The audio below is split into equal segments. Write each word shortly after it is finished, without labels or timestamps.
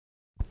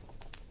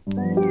I'm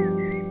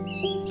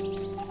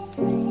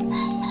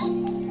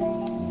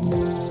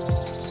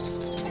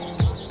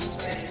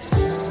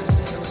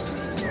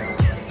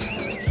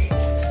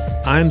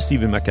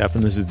Stephen Metcalf,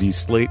 and this is the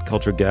Slate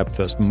Culture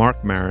Gabfest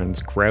Marc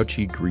Maron's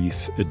Grouchy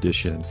Grief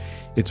edition.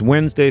 It's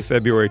Wednesday,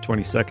 February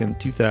 22nd,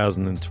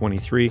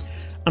 2023.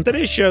 On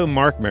today's show,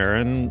 Marc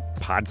Maron,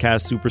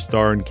 podcast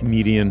superstar and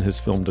comedian, has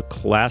filmed a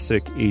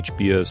classic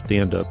HBO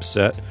stand-up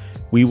set.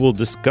 We will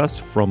discuss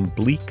From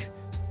Bleak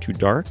to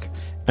Dark,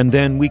 and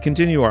then we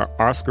continue our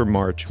Oscar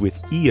march with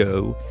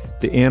EO.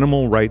 The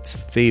Animal Rights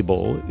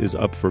Fable is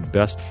up for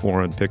Best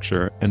Foreign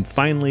Picture. And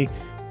finally,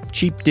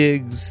 Cheap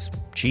Digs,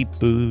 cheap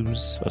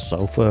booze, a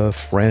sofa,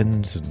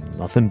 friends, and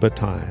nothing but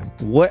time.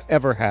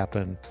 Whatever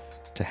happened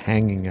to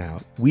hanging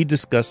out? We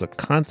discuss a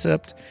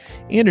concept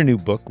and a new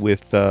book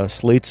with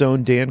Slate's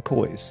own Dan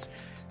Kois.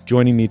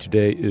 Joining me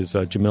today is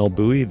Jamelle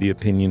Bouie, the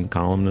opinion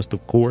columnist,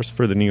 of course,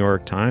 for the New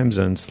York Times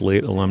and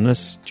Slate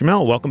alumnus.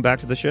 Jamelle, welcome back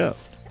to the show.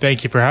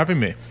 Thank you for having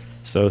me.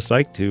 So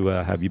psyched to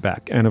have you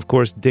back. And, of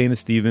course, Dana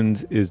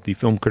Stevens is the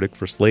film critic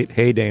for Slate.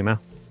 Hey, Dana.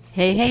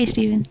 Hey,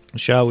 Stephen.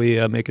 Shall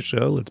we make a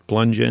show? Let's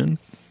plunge in.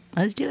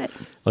 Let's do it.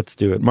 Let's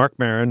do it. Marc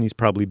Maron, he's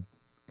probably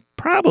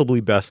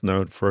best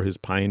known for his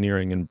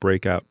pioneering and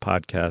breakout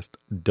podcast,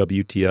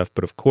 WTF.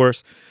 But of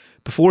course,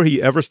 before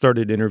he ever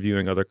started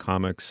interviewing other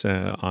comics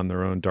on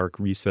their own dark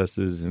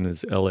recesses in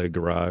his LA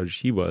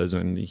garage, he was,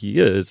 and he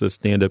is, a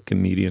stand-up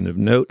comedian of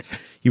note.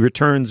 He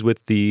returns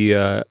with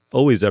the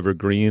always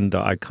evergreen,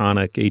 the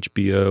iconic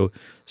HBO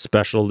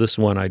special. This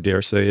one, I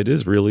dare say, it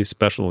is really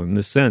special in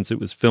this sense. It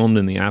was filmed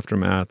in the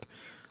aftermath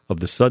of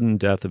the sudden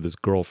death of his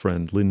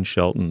girlfriend, Lynn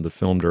Shelton, the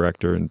film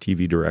director and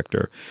TV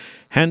director.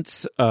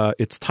 Hence,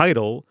 its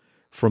title,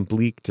 From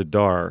Bleak to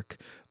Dark.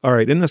 All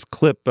right, in this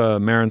clip,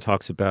 Maron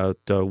talks about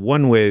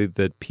one way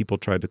that people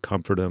tried to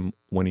comfort him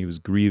when he was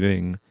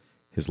grieving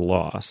his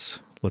loss.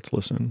 Let's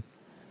listen.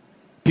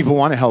 People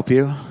want to help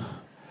you.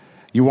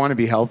 You want to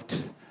be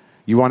helped.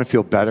 You want to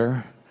feel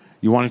better.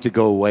 You want it to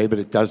go away, but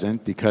it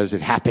doesn't because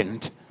it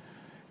happened.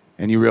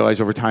 And you realize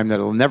over time that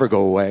it'll never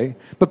go away.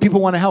 But people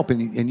want to help,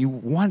 and you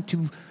want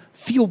to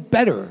feel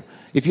better.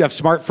 If you have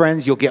smart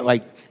friends, you'll get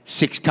like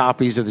 6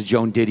 copies of the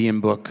Joan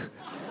Didion book.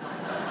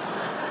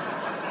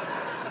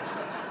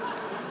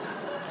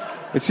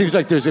 It seems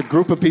like there's a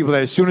group of people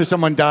that as soon as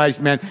someone dies,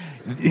 man,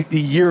 the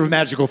year of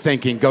magical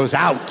thinking goes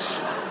out.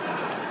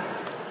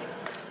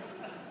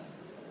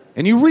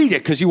 And you read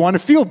it because you want to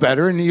feel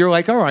better, and you're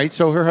like, all right,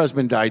 so her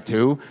husband died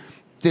too.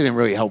 Didn't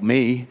really help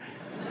me.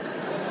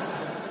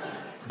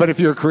 But if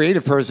you're a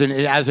creative person,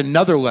 it adds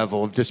another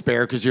level of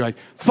despair because you're like,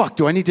 fuck,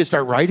 do I need to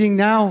start writing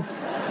now?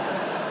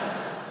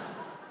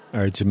 All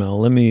right, Jamelle,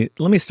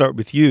 let me start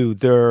with you.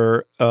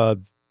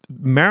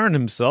 Maron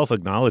himself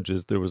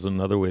acknowledges there was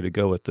another way to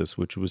go with this,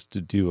 which was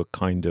to do a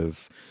kind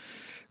of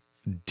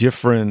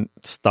different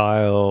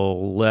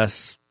style,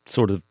 less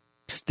sort of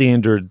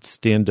standard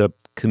stand-up,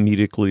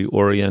 comedically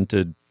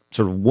oriented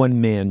sort of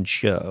one-man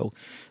show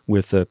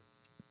with a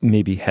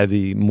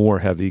maybe more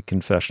heavy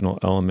confessional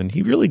element.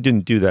 He really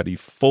didn't do that. He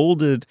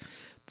folded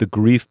the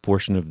grief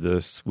portion of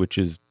this, which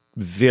is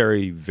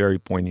very, very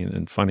poignant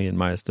and funny in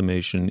my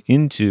estimation,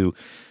 into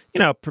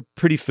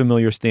pretty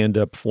familiar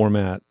stand-up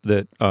format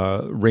that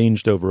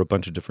ranged over a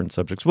bunch of different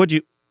subjects. What'd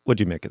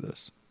you make of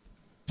this?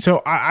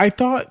 So I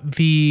thought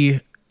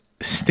the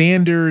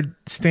standard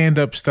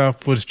stand-up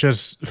stuff was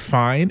just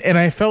fine, and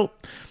I felt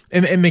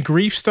and the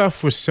grief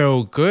stuff was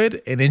so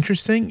good and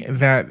interesting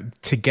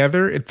that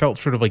together it felt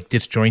sort of like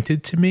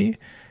disjointed to me.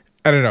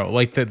 I don't know,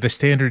 like the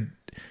standard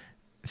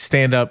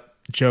stand-up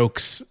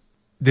jokes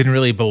didn't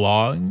really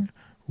belong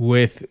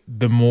with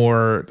the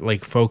more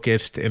like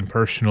focused and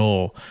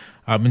personal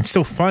and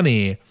still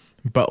funny,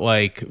 but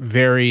like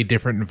very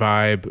different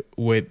vibe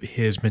with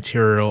his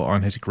material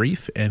on his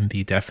grief and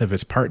the death of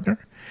his partner.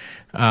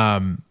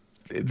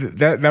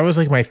 That was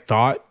like my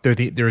thought through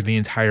the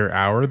entire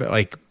hour, that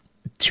like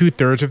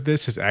 2/3 of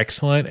this is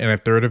excellent and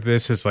 1/3 of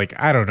this is like,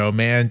 I don't know,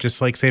 man, just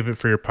like save it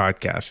for your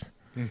podcast.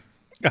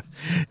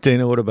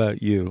 Dana, what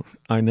about you?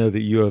 I know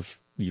that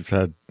you've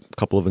had a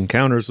couple of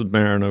encounters with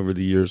Maron over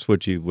the years.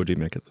 What'd you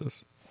make of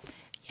this?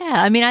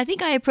 Yeah, I mean, I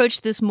think I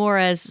approached this more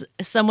as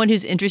someone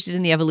who's interested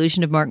in the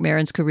evolution of Marc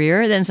Maron's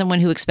career than someone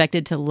who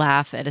expected to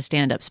laugh at a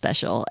stand-up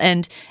special.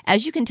 And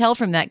as you can tell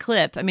from that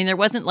clip, I mean, there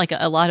wasn't like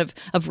a lot of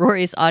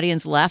uproarious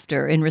audience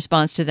laughter in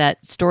response to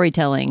that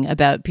storytelling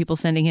about people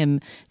sending him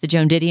the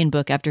Joan Didion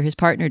book after his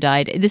partner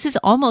died. This is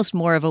almost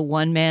more of a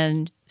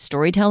one-man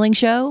storytelling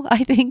show,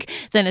 I think,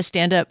 than a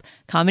stand-up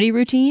comedy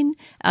routine.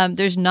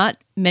 There's not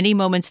many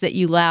moments that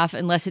you laugh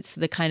unless it's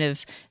the kind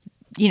of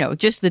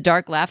just the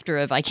dark laughter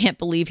of, I can't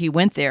believe he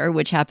went there,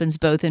 which happens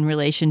both in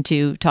relation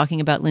to talking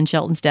about Lynn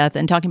Shelton's death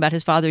and talking about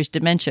his father's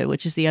dementia,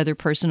 which is the other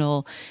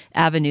personal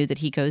avenue that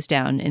he goes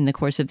down in the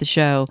course of the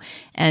show.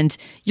 And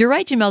you're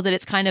right, Jamelle, that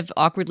it's kind of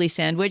awkwardly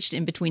sandwiched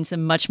in between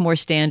some much more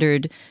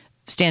standard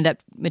stand-up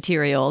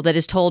material that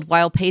is told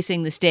while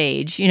pacing the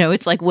stage.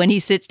 It's like when he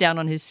sits down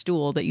on his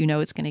stool that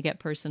it's going to get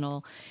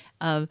personal.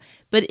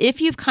 But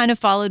if you've kind of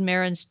followed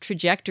Maron's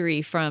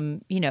trajectory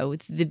from,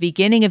 the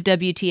beginning of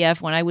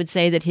WTF, when I would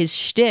say that his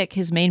shtick,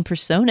 his main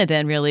persona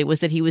then really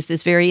was that he was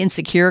this very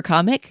insecure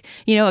comic,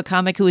 a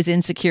comic who was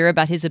insecure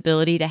about his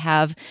ability to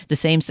have the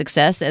same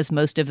success as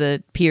most of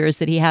the peers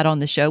that he had on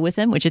the show with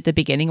him, which at the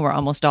beginning were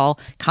almost all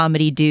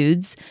comedy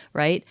dudes,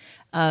 right?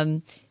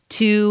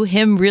 To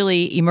him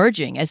really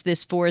emerging as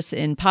this force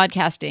in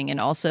podcasting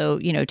and also,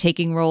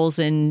 taking roles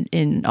on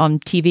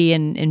TV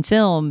and in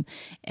film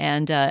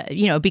and,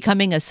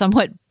 becoming a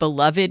somewhat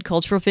beloved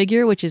cultural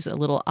figure, which is a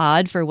little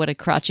odd for what a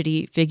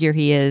crotchety figure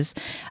he is.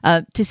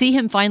 To see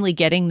him finally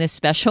getting this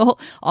special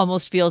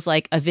almost feels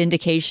like a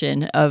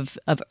vindication of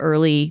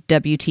early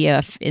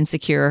WTF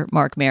insecure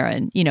Marc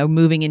Maron,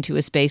 moving into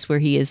a space where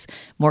he is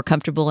more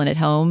comfortable and at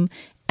home.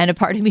 And a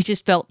part of me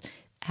just felt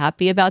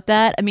happy about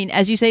that. I mean,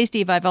 as you say,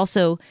 Steve, I've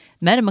also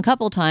met him a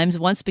couple times,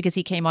 once because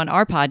he came on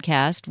our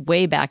podcast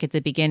way back at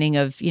the beginning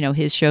of,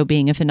 his show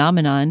being a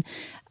phenomenon.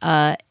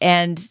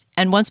 And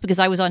once because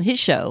I was on his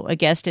show, a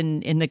guest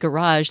in the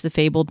Garage, the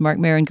fabled Marc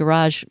Maron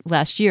Garage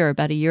last year,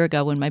 about a year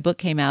ago when my book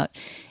came out.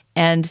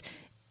 And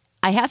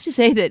I have to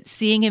say that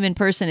seeing him in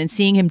person and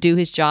seeing him do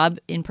his job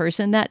in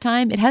person that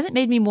time, it hasn't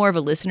made me more of a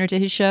listener to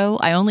his show.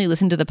 I only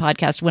listen to the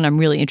podcast when I'm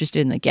really interested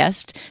in the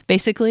guest,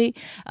 basically.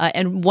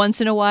 And once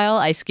in a while,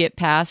 I skip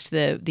past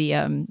the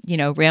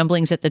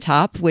ramblings at the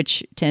top,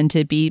 which tend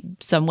to be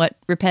somewhat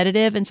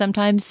repetitive and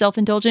sometimes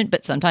self-indulgent,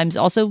 but sometimes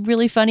also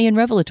really funny and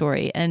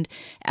revelatory. And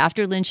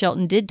after Lynn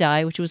Shelton did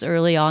die, which was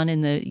early on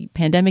in the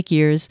pandemic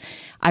years,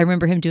 I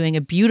remember him doing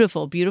a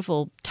beautiful,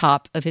 beautiful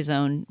top of his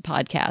own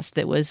podcast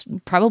that was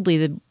probably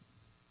the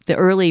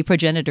early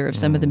progenitor of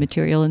some of the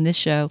material in this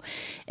show.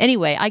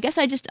 Anyway, I guess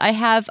I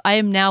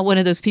am now one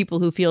of those people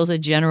who feels a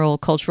general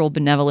cultural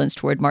benevolence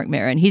toward Marc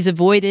Maron. He's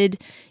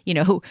avoided,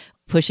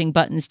 pushing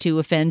buttons to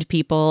offend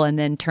people and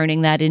then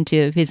turning that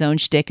into his own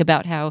shtick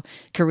about how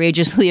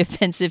courageously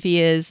offensive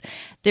he is.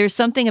 There's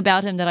something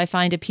about him that I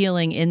find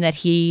appealing in that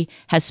he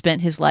has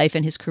spent his life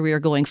and his career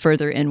going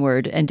further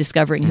inward and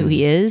discovering who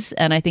he is.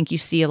 And I think you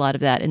see a lot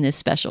of that in this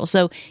special.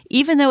 So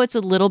even though it's a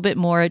little bit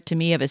more, to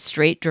me, of a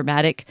straight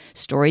dramatic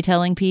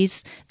storytelling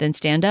piece than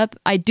stand-up,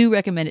 I do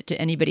recommend it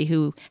to anybody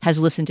who has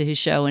listened to his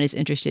show and is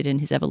interested in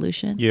his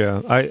evolution.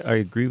 Yeah, I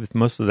agree with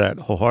most of that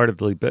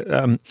wholeheartedly. But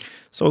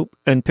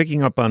and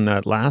picking up on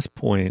that last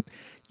point,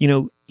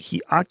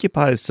 he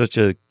occupies such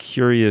a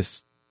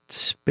curious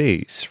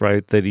space,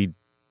 right, that he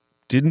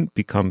didn't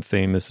become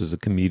famous as a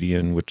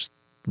comedian, which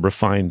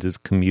refined his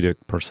comedic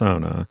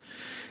persona,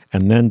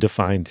 and then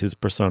defined his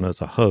persona as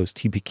a host.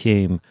 He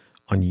became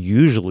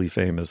unusually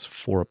famous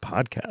for a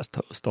podcast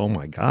host. Oh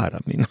my God. I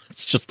mean,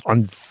 it's just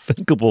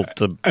unthinkable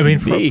to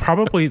be.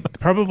 Probably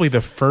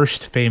the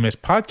first famous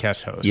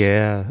podcast host.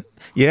 Yeah.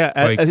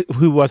 Yeah.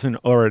 Who wasn't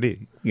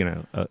already,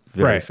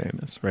 very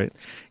famous, right?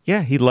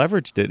 Yeah. He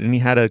leveraged it and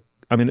he had it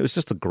was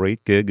just a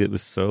great gig. It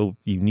was so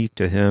unique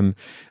to him.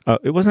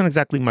 It wasn't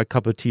exactly my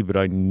cup of tea, but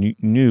I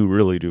knew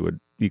really to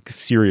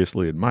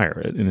seriously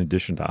admire it, in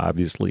addition to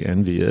obviously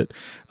envy it.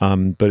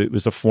 But it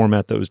was a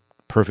format that was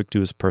perfect to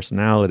his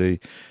personality,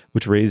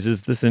 which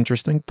raises this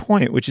interesting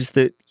point, which is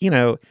that,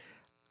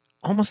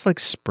 almost like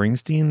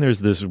Springsteen, there's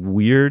this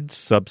weird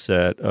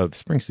subset of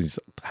Springsteen's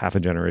half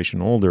a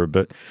generation older,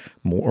 but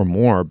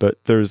more,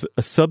 but there's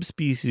a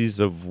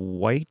subspecies of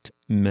white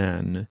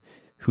men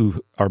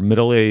who are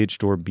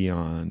middle-aged or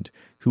beyond,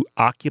 who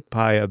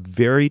occupy a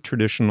very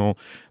traditional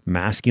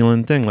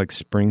masculine thing, like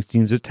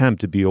Springsteen's attempt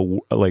to be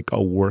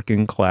a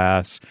working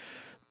class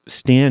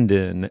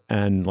stand-in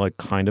and like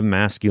kind of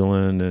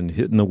masculine and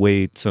hitting the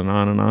weights and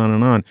on and on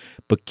and on,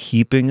 but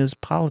keeping his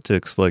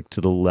politics like to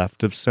the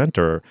left of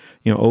center,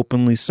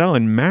 openly so.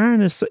 And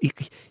Maron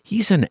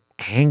he's an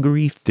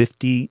angry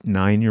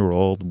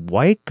 59-year-old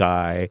white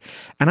guy.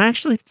 And I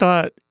actually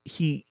thought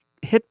he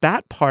hit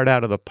that part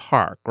out of the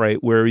park,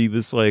 right? Where he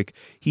was like,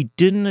 he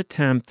didn't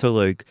attempt to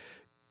like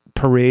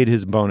parade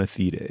his bona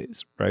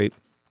fides, right?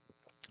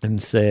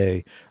 And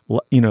say,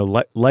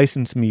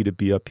 license me to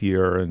be up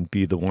here and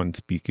be the one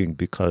speaking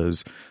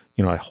because,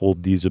 I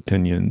hold these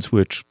opinions,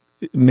 which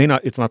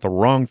it's not the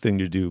wrong thing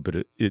to do, but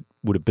it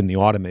would have been the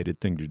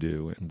automated thing to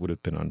do and would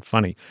have been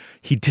unfunny.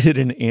 He did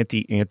an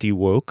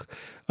anti-woke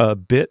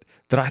bit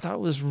that I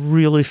thought was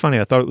really funny.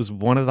 I thought it was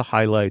one of the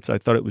highlights. I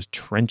thought it was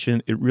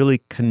trenchant. It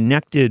really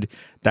connected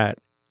that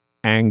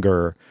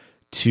anger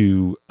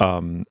to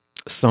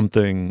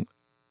something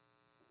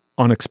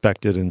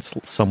unexpected and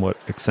somewhat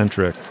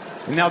eccentric.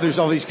 And now there's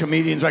all these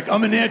comedians like,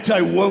 I'm an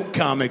anti-woke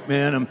comic,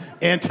 man. I'm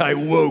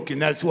anti-woke,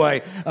 and that's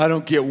why I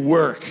don't get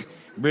work.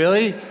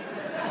 Really?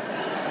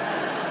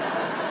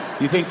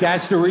 You think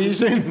that's the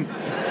reason?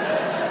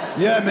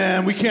 Yeah,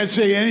 man, we can't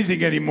say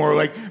anything anymore.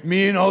 Like,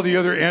 me and all the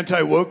other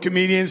anti-woke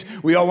comedians,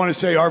 we all want to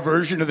say our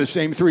version of the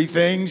same three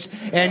things,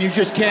 and you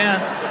just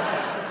can't.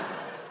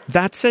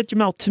 That said,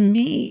 Jamel, to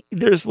me,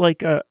 there's like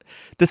the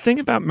thing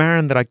about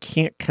Maron that I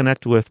can't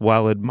connect with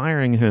while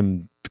admiring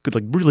him,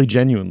 like really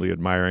genuinely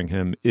admiring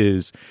him,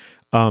 is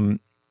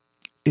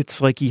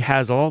it's like he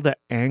has all the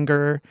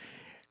anger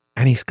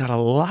and he's got a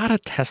lot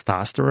of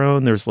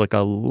testosterone. There's like a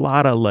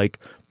lot of like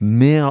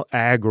male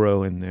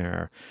aggro in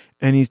there,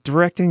 and he's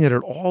directing it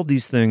at all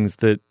these things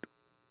that,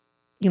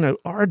 you know,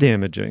 are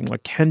damaging,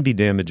 like can be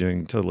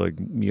damaging to like,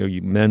 you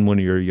know, men when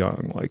you're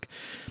young, like,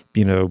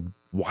 you know,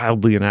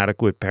 wildly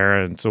inadequate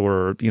parents,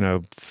 or, you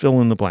know, fill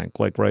in the blank,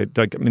 like, right?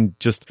 Like, I mean,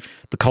 just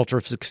the culture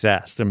of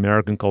success, the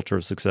American culture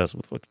of success,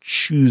 with like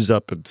chews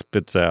up and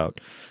spits out,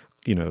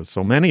 you know,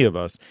 so many of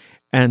us.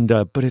 And,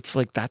 but it's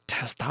like that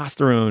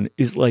testosterone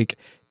is like,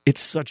 it's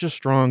such a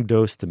strong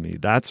dose to me.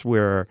 That's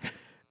where,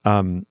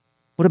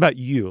 what about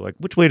you? Like,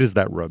 which way does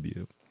that rub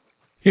you?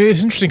 Yeah,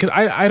 it's interesting because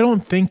I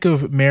don't think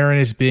of Maron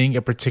as being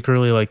a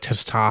particularly like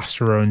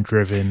testosterone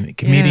driven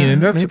comedian, and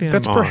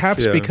that's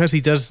perhaps because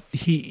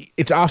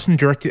it's often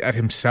directed at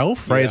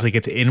himself, right? Yeah. It's like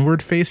it's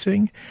inward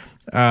facing.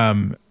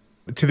 To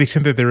the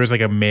extent that there is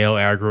like a male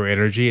aggro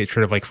energy, it's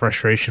sort of like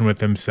frustration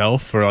with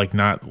himself for like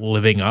not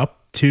living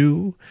up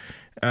to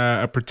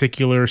a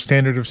particular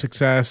standard of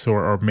success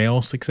or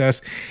male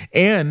success.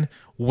 And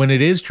when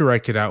it is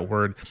directed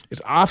outward,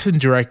 it's often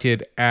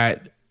directed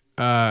at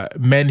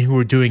men who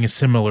are doing a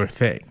similar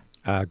thing.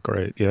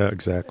 Great. Yeah,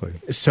 exactly.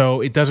 So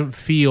it doesn't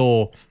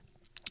feel,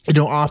 you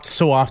know,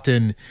 so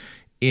often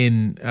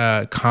in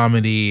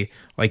comedy,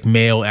 like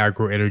male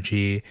aggro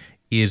energy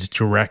is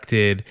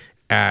directed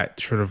at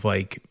sort of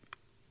like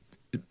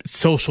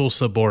social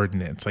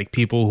subordinates, like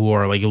people who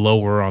are like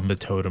lower on the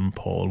totem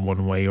pole in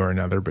one way or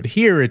another. But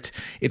here it's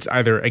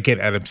either, again,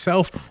 at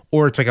himself,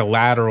 or it's like a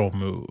lateral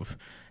move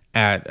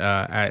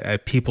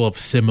at people of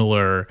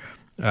similar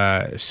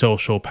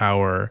social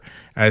power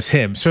as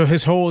him. So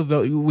his whole,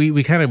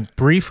 we kind of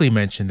briefly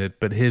mentioned it,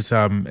 but his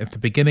at the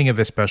beginning of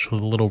the special,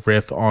 the little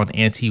riff on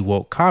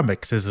anti-woke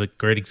comics is a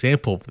great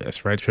example of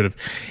this, right? Sort of,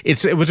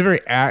 it was a very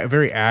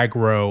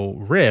aggro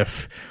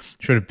riff,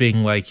 sort of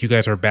being like, you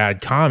guys are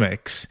bad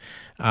comics,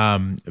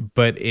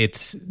 but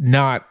it's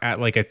not at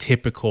like a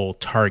typical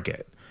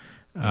target.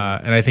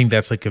 And I think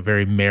that's like a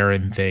very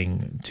Maron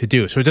thing to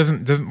do. So it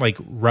doesn't like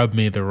rub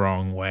me the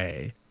wrong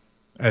way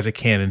as it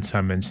can in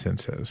some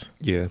instances.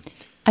 Yeah.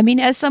 I mean,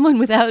 as someone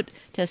without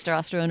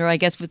testosterone, or I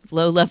guess with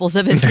low levels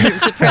of it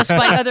suppressed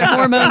by other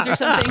hormones or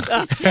something,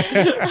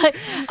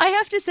 I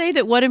have to say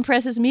that what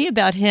impresses me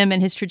about him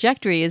and his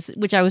trajectory is,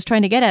 which I was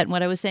trying to get at and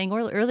what I was saying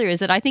earlier, is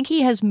that I think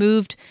he has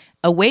moved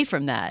away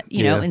from that,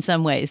 you know, in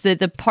some ways.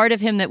 The part of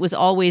him that was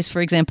always,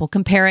 for example,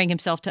 comparing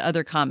himself to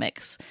other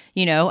comics,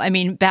 you know, I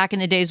mean, back in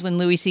the days when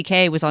Louis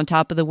C.K. was on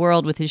top of the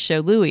world with his show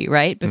Louis,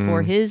 right?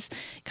 Before his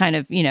kind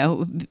of, you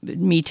know,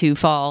 Me Too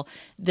fall,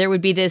 there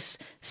would be this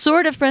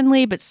sort of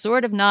friendly but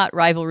sort of not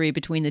rivalry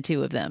between the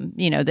two of them,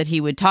 you know, that he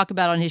would talk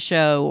about on his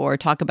show or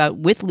talk about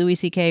with Louis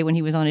C.K. when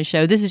he was on his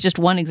show. This is just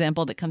one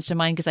example that comes to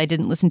mind because I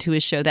didn't listen to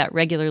his show that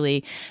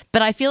regularly.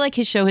 But I feel like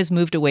his show has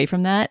moved away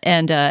from that,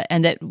 and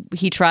that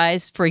he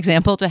tries, for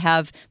example, to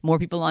have more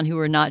people on who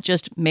are not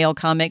just male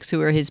comics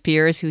who are his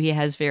peers, who he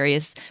has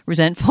various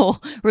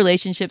resentful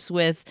relationships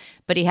with,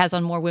 but he has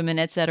on more women,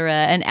 etc.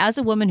 And as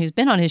a woman who's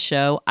been on his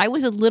show, I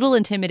was a little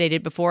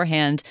intimidated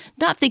beforehand,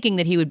 not thinking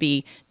that he would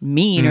be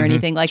mean or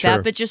anything like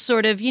that, but just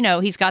sort of, you know,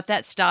 he's got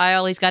that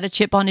style, he's got a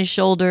chip on his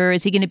shoulder.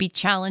 Is he going to be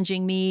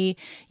challenging me?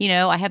 You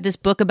know, I have this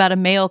book about a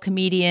male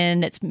comedian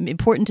that's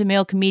important to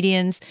male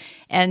comedians.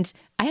 And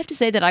I have to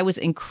say that I was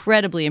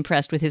incredibly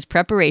impressed with his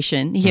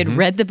preparation. He had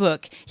read the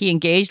book. He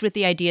engaged with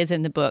the ideas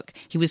in the book.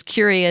 He was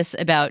curious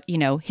about, you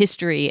know,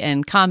 history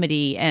and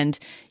comedy. And,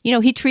 you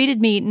know, he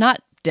treated me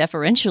not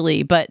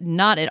deferentially, but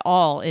not at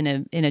all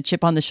in a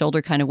chip on the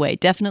shoulder kind of way.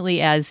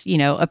 Definitely as, you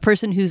know, a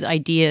person whose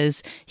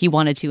ideas he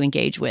wanted to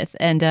engage with.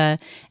 And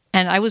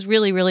I was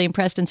really, really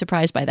impressed and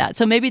surprised by that.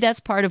 So maybe that's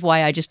part of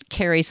why I just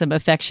carry some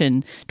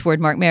affection toward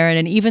Marc Maron.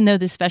 And even though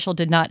this special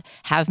did not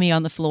have me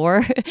on the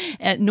floor,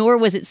 nor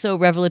was it so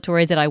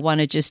revelatory that I want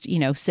to just, you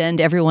know,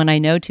 send everyone I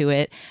know to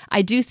it,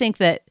 I do think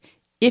that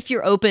if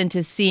you're open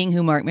to seeing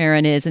who Marc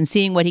Maron is and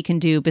seeing what he can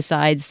do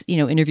besides, you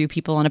know, interview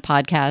people on a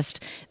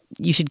podcast,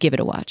 you should give it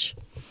a watch.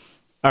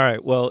 All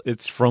right. Well,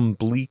 it's From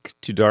Bleak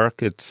to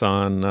Dark. It's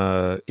on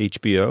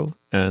HBO.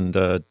 And,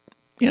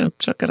 yeah,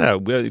 check it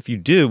out. If you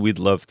do, we'd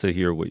love to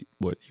hear what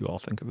you all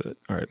think of it.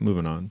 All right,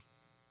 moving on.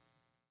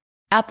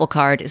 Apple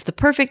Card is the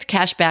perfect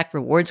cashback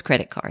rewards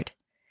credit card.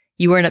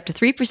 You earn up to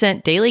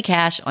 3% daily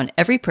cash on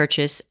every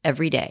purchase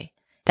every day.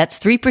 That's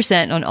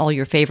 3% on all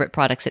your favorite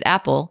products at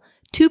Apple,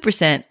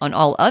 2% on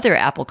all other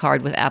Apple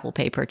Card with Apple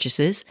Pay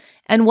purchases,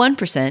 and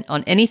 1%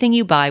 on anything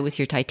you buy with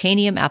your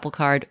titanium Apple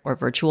Card or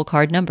virtual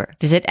card number.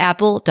 Visit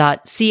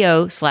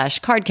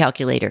apple.co/card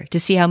calculator to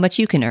see how much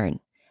you can earn.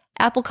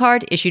 Apple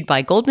Card issued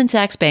by Goldman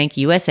Sachs Bank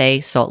USA,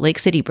 Salt Lake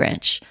City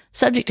branch.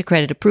 Subject to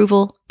credit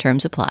approval.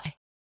 Terms apply.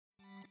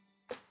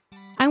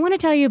 I want to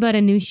tell you about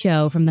a new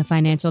show from the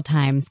Financial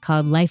Times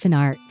called Life and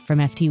Art from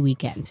FT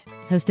Weekend,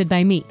 hosted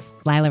by me,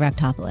 Lila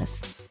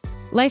Raptopoulos.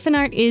 Life and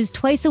Art is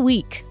twice a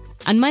week.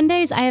 On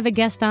Mondays, I have a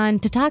guest on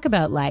to talk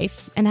about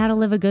life and how to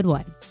live a good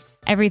one.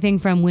 Everything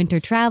from winter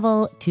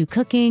travel to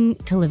cooking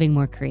to living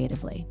more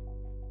creatively.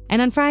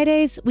 And on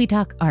Fridays, we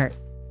talk art.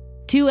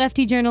 Two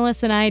FT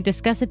journalists and I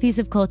discuss a piece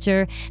of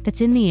culture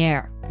that's in the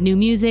air. New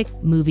music,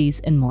 movies,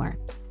 and more.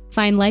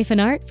 Find Life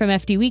and Art from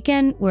FT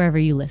Weekend wherever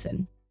you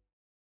listen.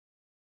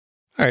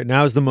 All right,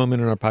 now is the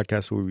moment in our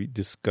podcast where we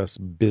discuss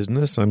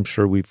business. I'm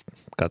sure we've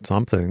got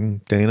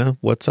something. Dana,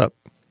 what's up?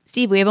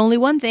 Steve, we have only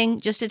one thing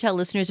just to tell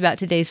listeners about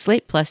today's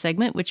Slate Plus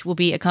segment, which will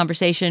be a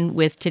conversation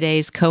with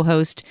today's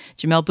co-host,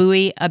 Jamelle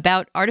Bouie,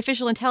 about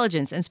artificial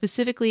intelligence, and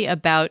specifically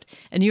about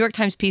a New York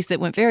Times piece that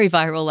went very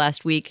viral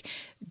last week,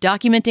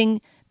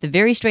 documenting the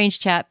very strange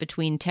chat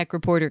between tech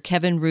reporter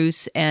Kevin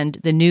Roose and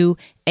the new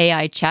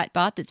AI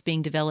chatbot that's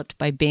being developed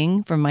by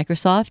Bing from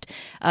Microsoft.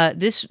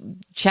 This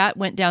chat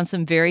went down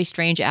some very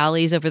strange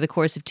alleys over the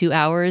course of 2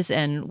 hours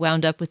and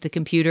wound up with the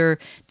computer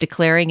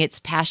declaring its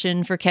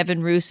passion for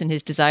Kevin Roose and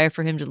his desire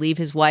for him to leave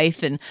his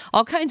wife and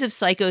all kinds of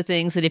psycho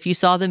things that if you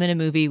saw them in a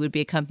movie would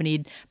be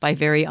accompanied by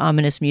very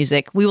ominous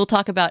music. We will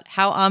talk about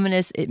how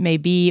ominous it may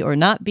be or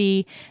not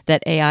be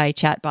that AI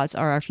chatbots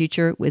are our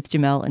future with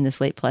Jamelle in the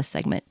Slate Plus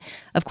segment.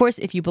 Of course,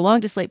 if you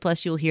belong to Slate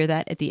Plus, you'll hear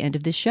that at the end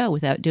of this show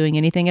without doing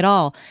anything at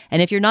all.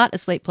 And if you're not a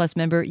Slate Plus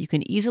member, you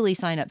can easily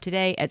sign up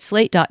today at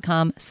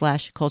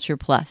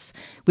slate.com/cultureplus.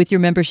 With your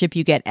membership,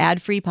 you get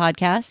ad-free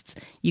podcasts,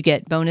 you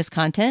get bonus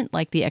content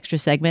like the extra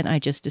segment I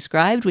just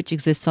described, which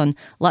exists on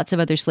lots of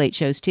other Slate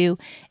shows too.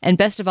 And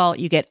best of all,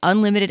 you get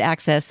unlimited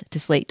access to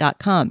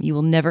slate.com. You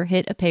will never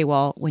hit a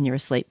paywall when you're a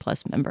Slate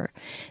Plus member.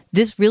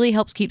 This really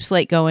helps keep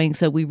Slate going,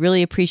 so we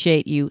really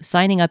appreciate you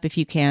signing up if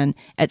you can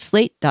at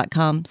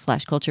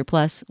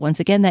slate.com/cultureplus.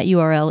 Once again, that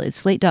URL is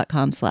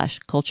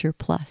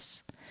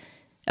slate.com/cultureplus.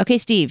 Okay,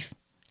 Steve,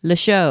 le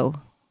show.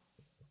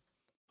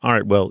 All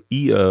right, well,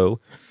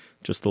 EO,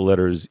 just the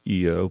letters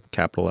EO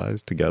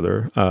capitalized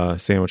together,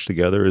 sandwiched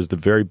together, is the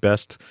very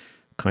best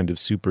kind of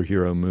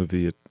superhero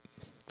movie. It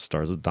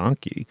stars a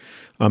donkey.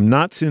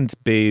 Not since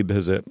Babe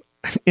has a,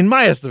 in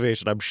my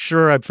estimation, I'm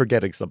sure I'm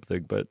forgetting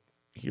something, but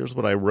here's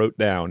what I wrote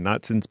down.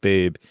 Not since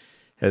Babe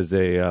has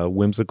a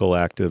whimsical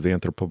act of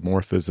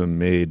anthropomorphism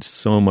made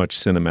so much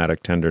cinematic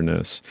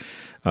tenderness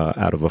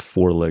out of a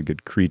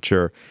four-legged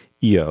creature.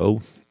 EO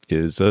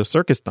is a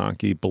circus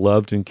donkey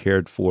beloved and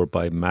cared for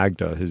by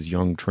Magda, his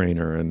young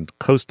trainer, and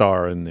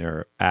co-star in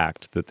their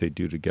act that they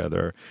do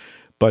together.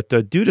 But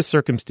due to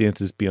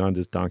circumstances beyond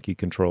his donkey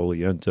control,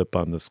 he ends up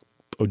on this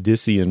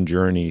Odyssean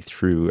journey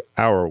through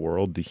our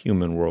world, the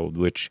human world,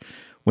 which,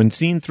 when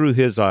seen through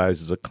his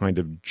eyes, is a kind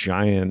of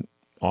giant,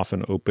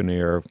 often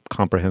open-air,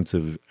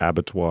 comprehensive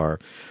abattoir,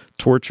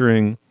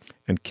 torturing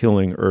and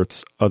killing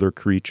Earth's other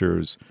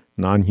creatures,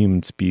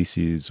 non-human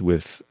species,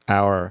 with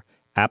our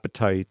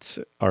appetites,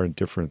 our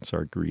indifference,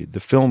 our greed. The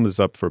film is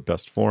up for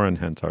Best Foreign,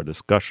 hence our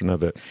discussion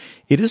of it.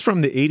 It is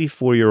from the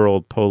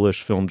 84-year-old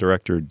Polish film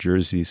director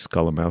Jerzy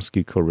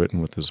Skolimowski,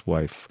 co-written with his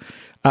wife.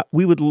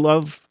 We would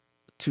love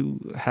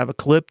to have a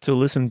clip to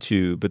listen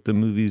to, but the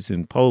movie's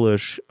in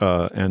Polish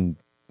and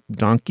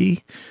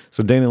donkey.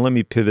 So Dana, let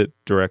me pivot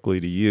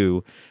directly to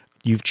you.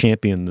 You've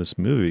championed this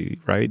movie,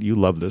 right? You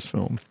love this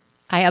film.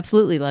 I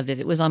absolutely loved it.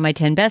 It was on my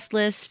 10 best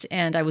list,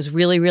 and I was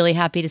really, really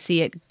happy to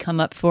see it come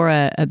up for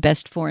a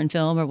Best Foreign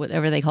Film, or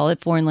whatever they call it,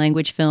 Foreign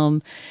Language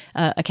Film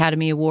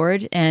Academy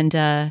Award, and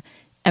I'm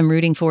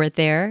rooting for it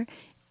there.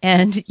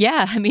 And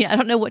yeah, I mean, I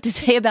don't know what to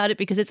say about it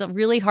because it's a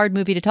really hard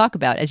movie to talk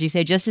about. As you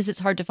say, just as it's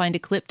hard to find a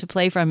clip to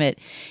play from it,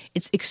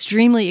 it's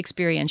extremely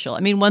experiential. I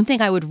mean, one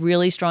thing I would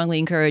really strongly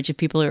encourage if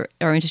people are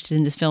interested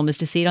in this film is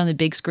to see it on the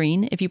big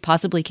screen if you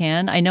possibly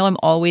can. I know I'm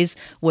always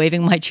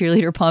waving my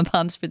cheerleader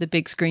pom-poms for the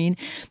big screen,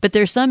 but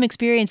there's some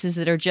experiences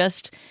that are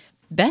just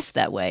best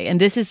that way.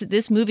 And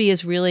this movie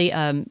is really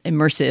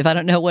immersive. I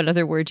don't know what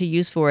other word to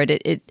use for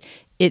it.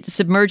 It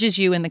submerges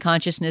you in the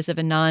consciousness of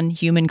a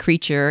non-human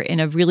creature in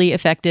a really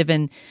effective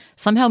and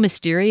somehow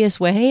mysterious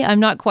way.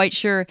 I'm not quite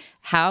sure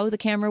how the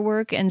camera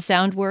work and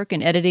sound work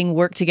and editing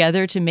work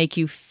together to make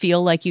you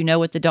feel like you know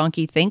what the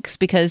donkey thinks,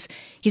 because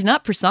he's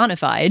not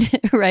personified,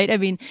 right? I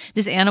mean,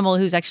 this animal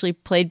who's actually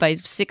played by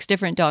 6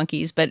 different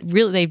donkeys, but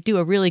really they do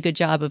a really good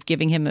job of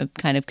giving him a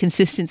kind of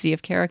consistency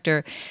of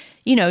character.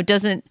 You know,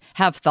 doesn't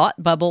have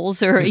thought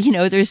bubbles, or, you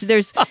know,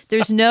 there's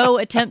no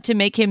attempt to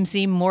make him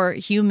seem more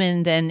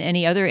human than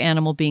any other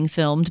animal being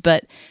filmed,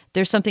 but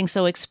there's something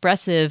so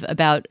expressive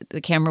about the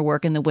camera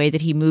work and the way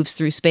that he moves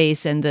through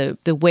space and the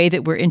way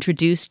that we're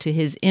introduced to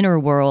his inner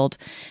world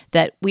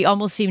that we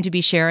almost seem to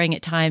be sharing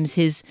at times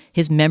his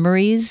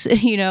memories,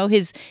 you know,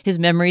 his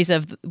memories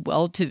of,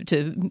 well,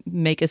 to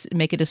make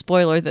it a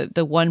spoiler,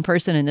 the one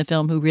person in the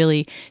film who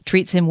really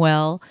treats him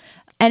well.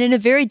 And in a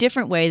very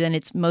different way than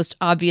its most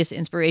obvious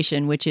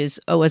inspiration, which is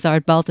Au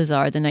hasard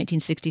Balthazar, the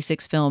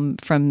 1966 film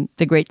from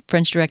the great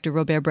French director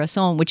Robert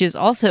Bresson, which is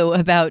also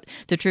about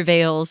the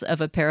travails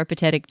of a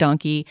peripatetic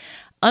donkey.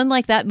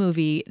 Unlike that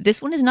movie,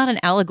 this one is not an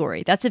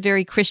allegory. That's a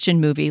very Christian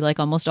movie, like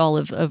almost all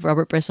of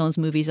Robert Bresson's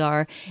movies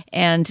are.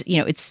 And, you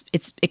know, it's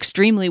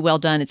extremely well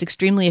done. It's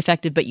extremely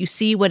effective, but you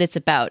see what it's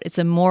about. It's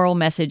a moral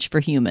message for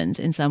humans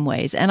in some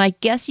ways. And I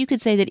guess you could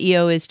say that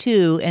EO is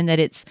too, and that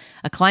it's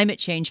a climate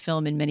change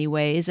film in many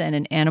ways and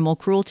an animal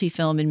cruelty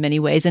film in many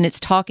ways. And it's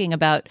talking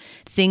about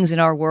things in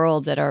our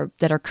world that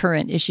are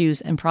current issues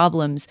and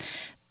problems.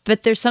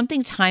 but there's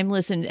something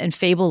timeless and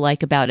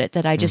fable-like about it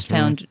that I just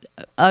found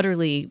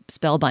utterly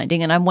spellbinding.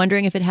 And I'm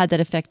wondering if it had that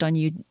effect on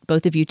you,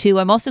 both of you too.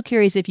 I'm also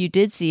curious if you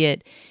did see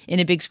it in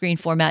a big screen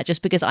format,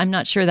 just because I'm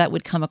not sure that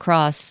would come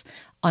across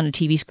on a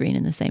TV screen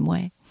in the same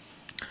way.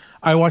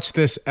 I watched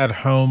this at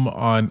home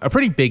on a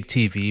pretty big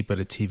TV, but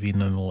a TV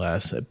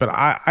nonetheless. But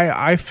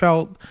I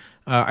felt,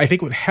 I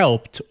think what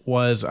helped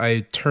was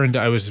I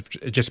was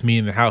just me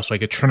in the house, so I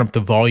could turn up the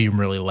volume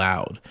really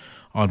loud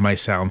on my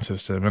sound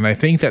system. And I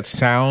think that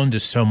sound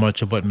is so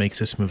much of what makes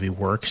this movie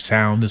work.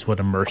 Sound is what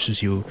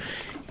immerses you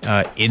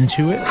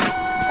into it.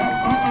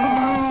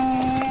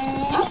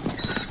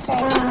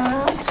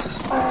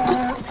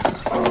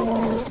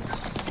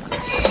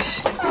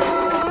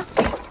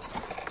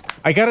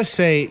 I gotta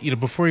say,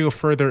 before you go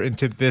further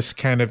into this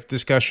kind of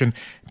discussion,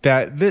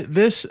 that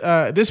this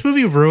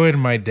movie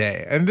ruined my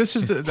day, and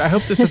I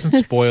hope this doesn't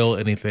spoil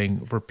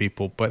anything for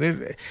people. But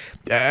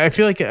I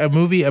feel like a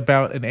movie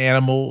about an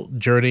animal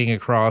journeying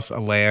across a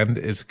land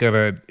it's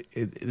gonna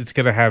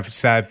have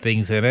sad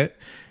things in it,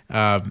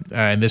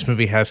 and this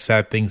movie has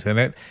sad things in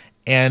it.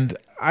 And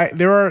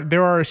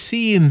there are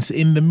scenes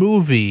in the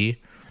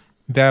movie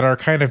that are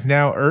kind of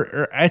now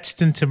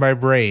etched into my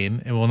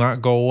brain and will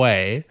not go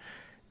away.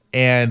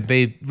 And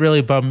they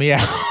really bum me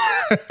out.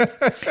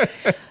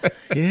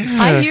 Yeah.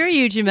 I hear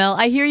you, Jamel.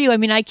 I hear you. I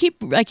mean, I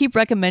keep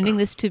recommending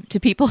this to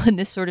people in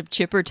this sort of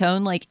chipper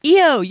tone, like,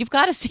 "Ew, you've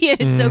got to see it.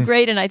 It's so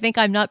great." And I think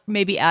I'm not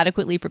maybe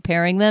adequately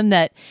preparing them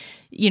that,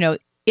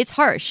 it's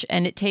harsh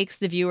and it takes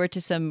the viewer to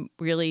some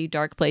really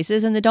dark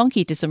places and the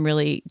donkey to some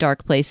really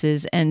dark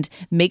places and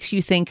makes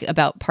you think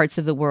about parts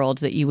of the world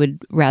that you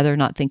would rather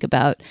not think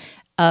about.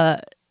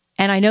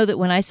 And I know that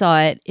when I saw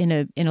it in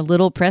a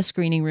little press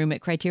screening room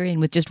at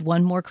Criterion with just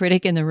one more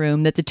critic in the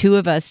room, that the two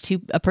of us,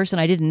 a person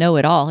I didn't know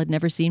at all, had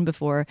never seen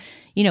before,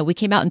 we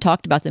came out and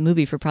talked about the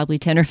movie for probably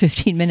 10 or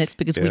 15 minutes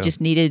because we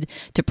just needed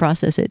to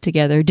process it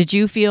together. Did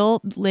you feel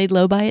laid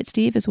low by it,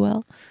 Steve, as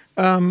well?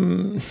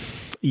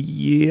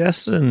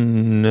 Yes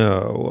and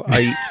no.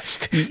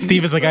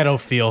 Steve is like, I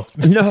don't feel.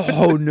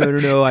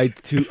 No. I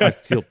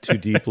feel too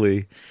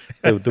deeply.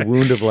 The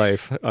wound of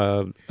life,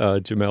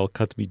 Jamel,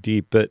 cuts me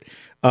deep. But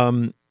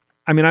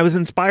I was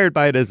inspired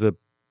by it as an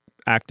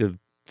act of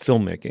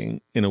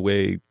filmmaking in a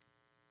way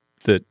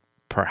that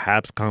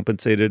perhaps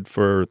compensated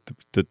for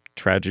the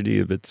tragedy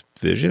of its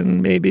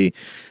vision, maybe.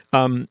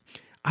 I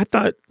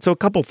thought, so a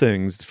couple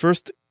things.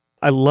 First,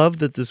 I love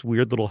that this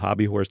weird little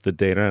hobby horse that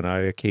Dana and I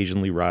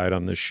occasionally ride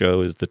on this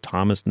show is the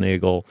Thomas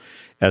Nagel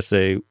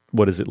essay,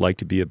 What Is It Like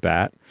to Be a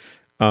Bat?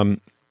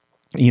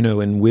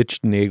 In which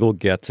Nagel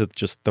gets at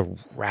just the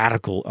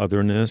radical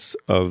otherness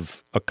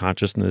of a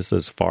consciousness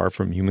as far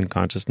from human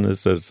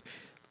consciousness as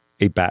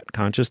a bat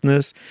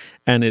consciousness.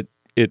 And it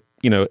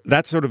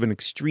that's sort of an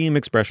extreme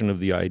expression of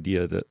the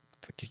idea that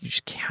you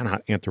just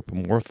cannot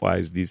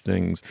anthropomorphize these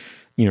things.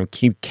 You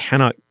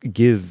cannot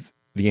give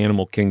the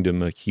animal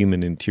kingdom a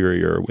human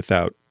interior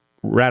without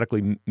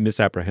radically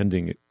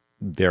misapprehending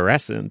their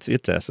essence,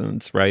 its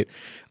essence, right?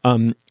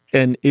 And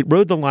it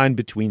rode the line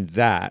between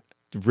that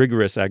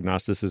rigorous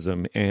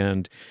agnosticism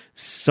and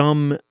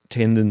some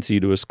tendency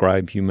to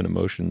ascribe human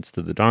emotions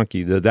to the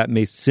donkey. That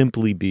may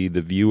simply be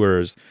the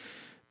viewer's,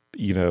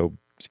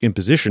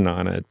 imposition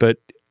on it. But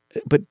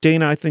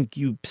Dana, I think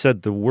you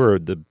said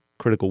the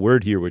critical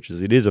word here, which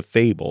is it is a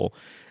fable.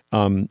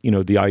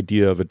 The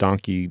idea of a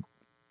donkey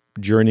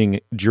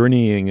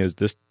journeying as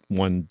this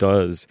one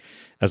does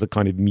as a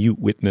kind of mute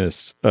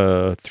witness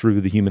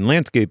through the human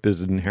landscape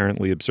is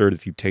inherently absurd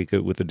if you take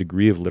it with a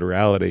degree of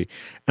literality.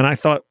 And I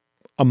thought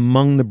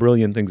among the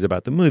brilliant things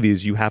about the movie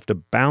is you have to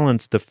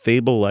balance the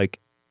fable-like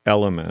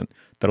element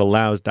that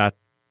allows that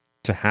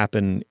to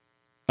happen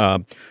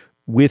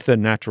with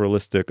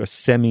a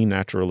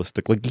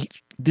semi-naturalistic,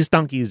 this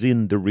donkey is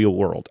in the real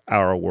world,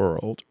 our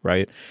world,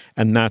 right?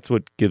 And that's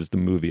what gives the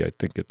movie, I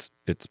think, its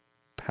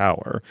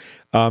power.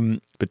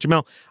 But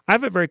Jamel, I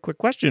have a very quick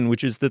question,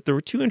 which is that there were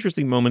two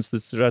interesting moments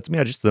that stood out to me.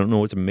 I just don't know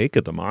what to make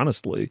of them,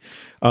 honestly.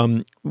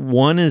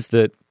 One is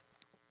that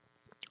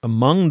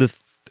among the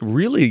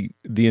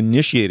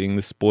initiating,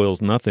 this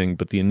spoils nothing,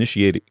 but the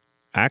initiating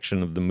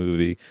action of the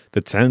movie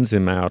that sends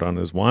him out on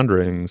his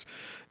wanderings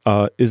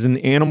is an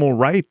animal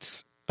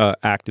rights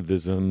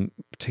activism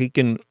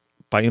taken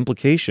by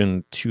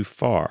implication too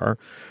far,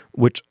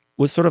 which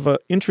was sort of an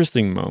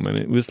interesting moment.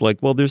 It was like,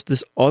 well, there's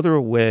this other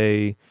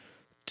way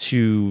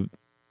to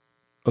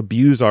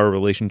abuse our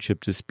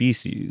relationship to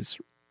species,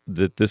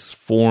 that this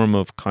form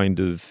of kind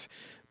of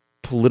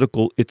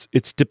political,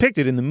 it's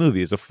depicted in the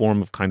movie as a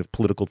form of kind of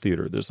political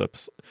theater. There's a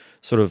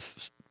sort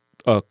of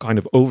a kind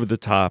of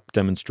over-the-top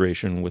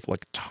demonstration with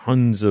like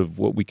tons of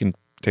what we can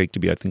take to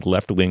be, I think,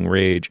 left-wing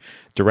rage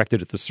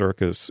directed at the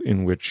circus,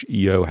 in which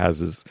EO has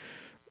his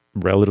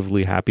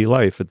relatively happy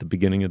life at the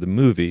beginning of the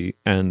movie.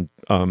 And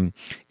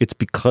it's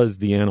because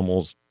the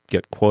animals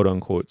get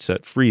quote-unquote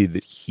set free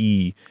that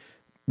he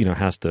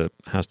has to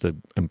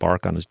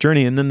embark on his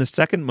journey. And then the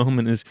second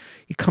moment is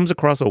he comes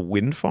across a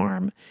wind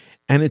farm,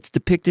 and it's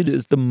depicted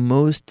as the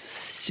most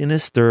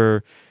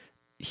sinister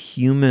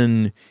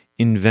human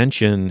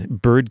invention,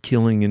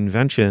 bird-killing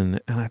invention.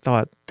 And I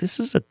thought, this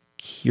is a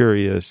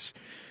curious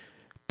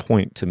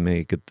point to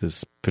make at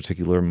this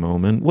particular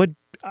moment. What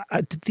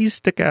did these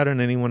stick out in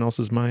anyone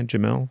else's mind,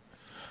 Jamel?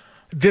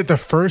 The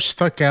first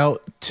stuck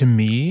out to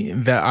me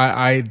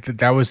that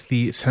that was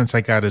the sense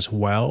I got as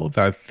well,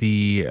 that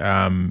the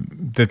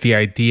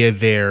idea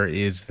there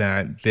is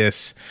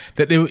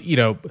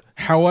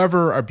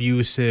however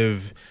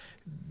abusive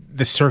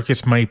the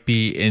circus might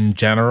be in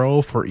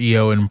general, for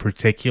EO in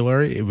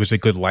particular, it was a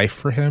good life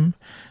for him,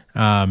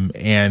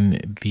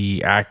 and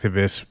the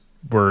activists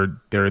were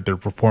their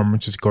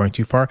performance is going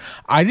too far.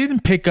 I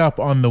didn't pick up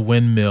on the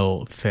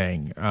windmill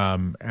thing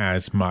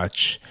as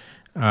much.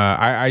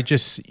 I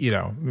just,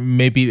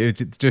 maybe it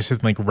just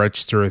doesn't like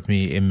register with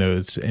me in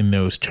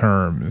those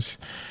terms.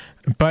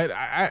 But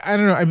I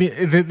don't know. I mean,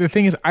 the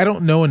thing is, I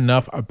don't know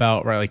enough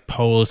about like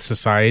Polish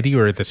society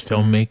or this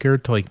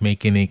filmmaker to like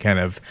make any kind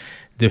of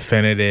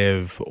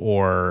definitive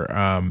or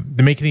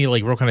to make any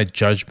like real kind of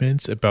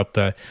judgments about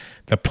the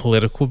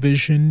political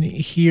vision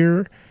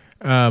here.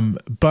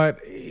 But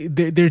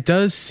there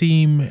does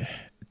seem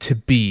to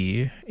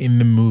be in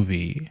the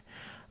movie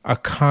a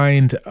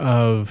kind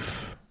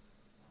of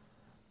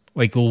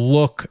like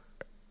look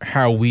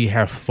how we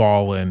have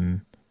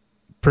fallen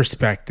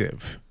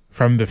perspective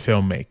from the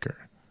filmmaker,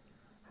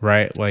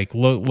 right? Like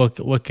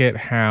look at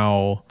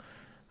how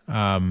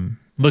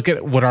look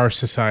at what our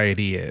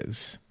society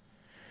is.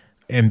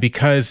 And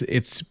because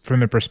it's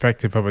from the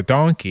perspective of a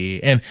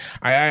donkey, and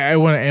I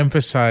want to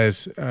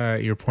emphasize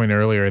your point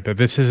earlier that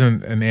this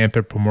isn't an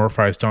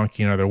anthropomorphized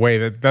donkey in another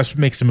way. That's what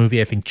makes the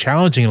movie, I think,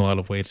 challenging in a lot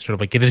of ways. It's sort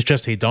of like it is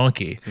just a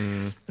donkey.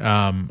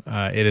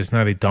 It is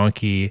not a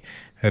donkey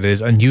that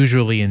is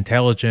unusually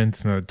intelligent.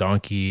 It's not a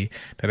donkey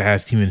that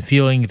has human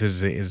feelings.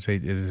 It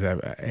is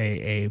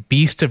a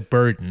beast of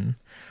burden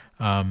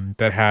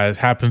that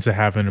happens to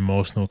have an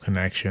emotional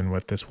connection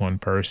with this one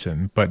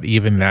person. But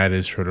even that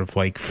is sort of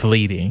like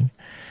fleeting.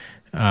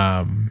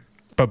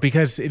 But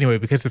because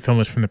the film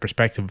is from the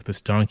perspective of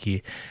this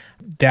donkey,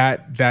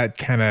 that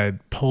kind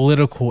of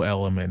political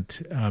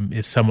element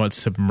is somewhat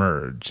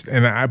submerged.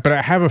 But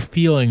I have a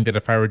feeling that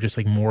if I were just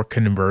like more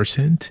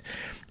conversant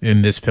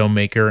in this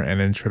filmmaker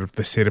and in sort of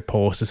the state of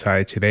Polish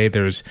society today,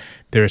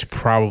 there's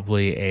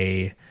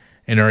probably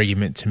an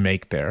argument to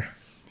make there.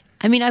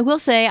 I mean, I will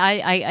say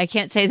I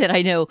can't say that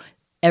I know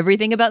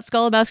everything about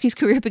Skolimowski's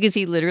career because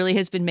he literally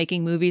has been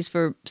making movies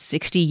for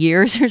 60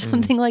 years or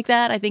something like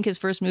that. I think his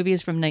first movie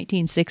is from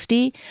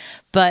 1960.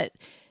 But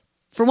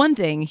for one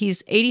thing,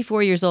 he's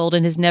 84 years old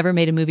and has never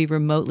made a movie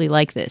remotely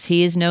like this.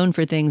 He is known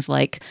for things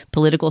like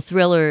political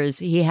thrillers.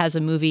 He has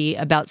a movie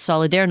about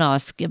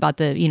Solidarność, about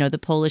the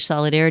Polish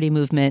solidarity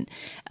movement.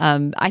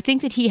 I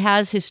think that he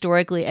has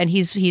historically, and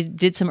he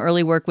did some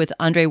early work with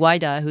Andrzej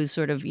Wajda, who's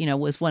sort of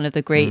was one of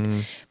the great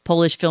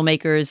Polish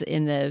filmmakers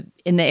in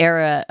the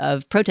era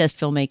of protest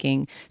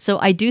filmmaking. So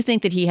I do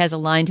think that he has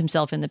aligned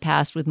himself in the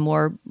past with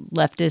more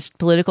leftist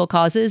political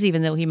causes,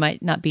 even though he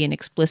might not be an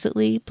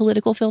explicitly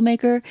political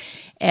filmmaker.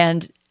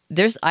 And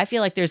I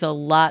feel like there's a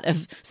lot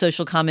of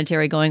social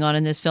commentary going on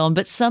in this film,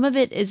 but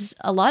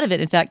a lot of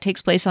it, in fact,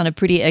 takes place on a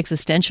pretty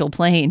existential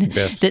plane.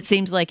 Yes. That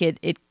seems like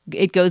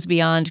it goes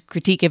beyond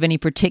critique of any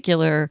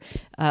particular,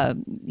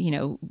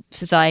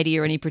 society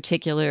or any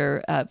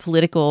particular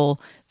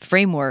political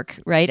framework,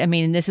 right? I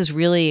mean, this is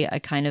really a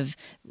kind of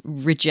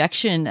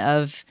rejection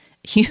of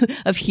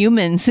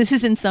humans. This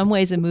is in some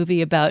ways a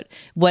movie about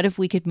what if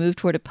we could move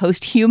toward a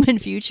post-human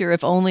future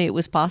if only it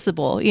was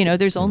possible.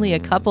 There's only a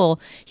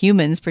couple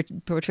humans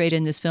portrayed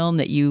in this film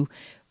that you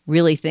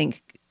really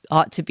think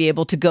ought to be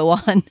able to go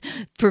on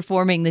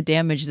performing the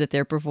damage that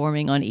they're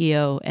performing on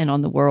EO and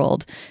on the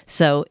world.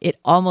 So it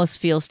almost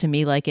feels to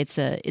me like it's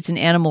an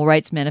animal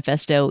rights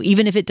manifesto,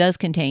 even if it does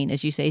contain,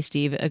 as you say,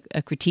 Steve,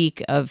 a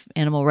critique of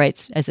animal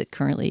rights as it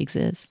currently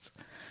exists.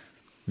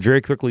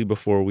 Very quickly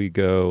before we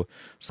go,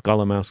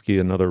 Skolimowski,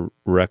 another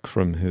wreck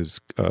from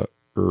his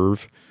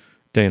Irv.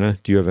 Dana,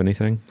 do you have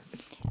anything?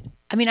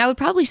 I mean, I would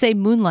probably say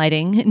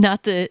Moonlighting,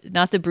 not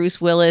the Bruce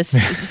Willis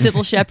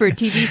Sybil Shepherd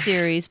TV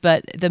series,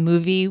 but the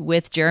movie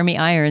with Jeremy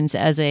Irons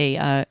as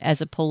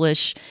a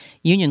Polish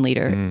union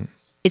leader.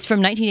 It's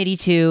from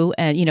 1982,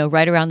 and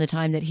right around the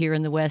time that here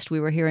in the West we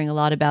were hearing a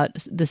lot about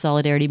the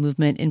solidarity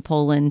movement in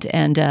Poland,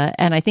 and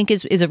I think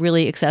is a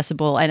really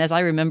accessible and, as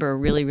I remember, a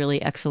really,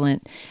 really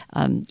excellent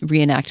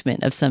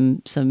reenactment of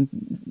some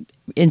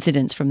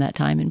incidents from that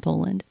time in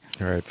Poland.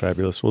 All right,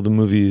 fabulous. Well, the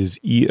movie is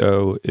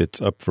EO. It's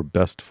up for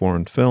Best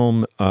Foreign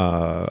Film.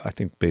 I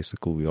think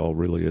basically we all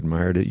really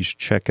admired it. You should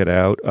check it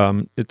out.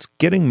 It's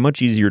getting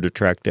much easier to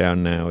track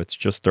down now. It's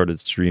just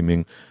started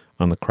streaming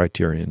on the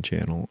Criterion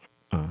channel.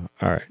 All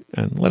right,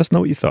 and let us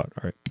know what you thought.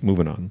 All right,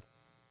 moving on.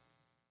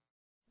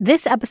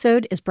 This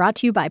episode is brought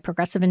to you by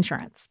Progressive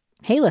Insurance.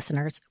 Hey,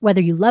 listeners,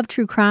 whether you love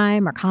true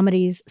crime or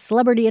comedies,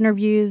 celebrity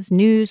interviews,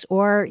 news,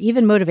 or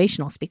even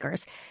motivational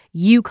speakers,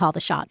 you call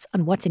the shots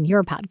on what's in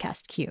your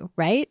podcast queue,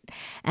 right?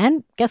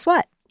 And guess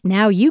what?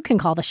 Now you can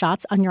call the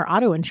shots on your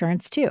auto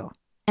insurance, too.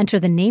 Enter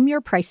the Name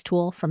Your Price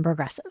tool from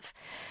Progressive.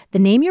 The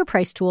Name Your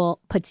Price tool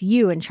puts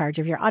you in charge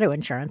of your auto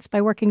insurance by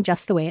working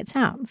just the way it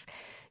sounds.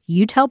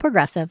 You tell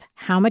Progressive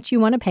how much you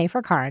want to pay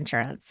for car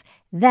insurance.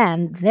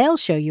 Then they'll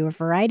show you a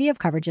variety of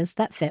coverages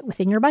that fit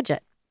within your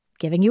budget,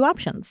 giving you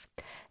options.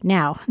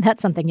 Now,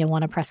 that's something you'll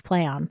want to press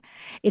play on.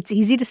 It's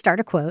easy to start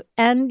a quote,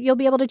 and you'll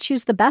be able to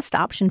choose the best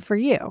option for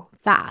you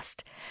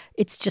fast.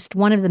 It's just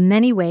one of the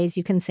many ways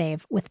you can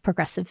save with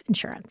Progressive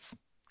Insurance.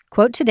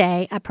 Quote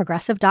today at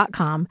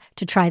Progressive.com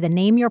to try the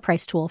Name Your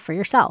Price tool for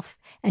yourself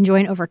and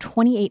join over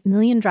 28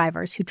 million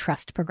drivers who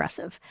trust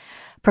Progressive.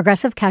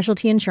 Progressive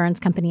Casualty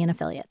Insurance Company and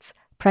Affiliates.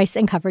 Price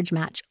and coverage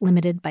match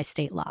limited by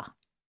state law.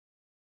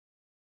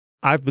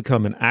 I've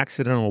become an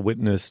accidental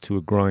witness to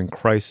a growing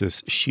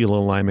crisis, Sheila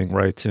Liming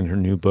writes in her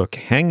new book,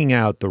 Hanging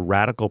Out, The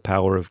Radical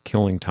Power of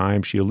Killing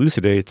Time. She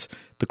elucidates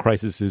the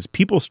crisis is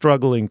people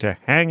struggling to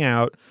hang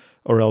out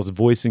or else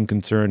voicing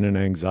concern and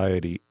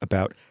anxiety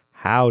about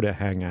how to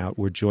hang out.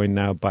 We're joined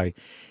now by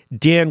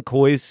Dan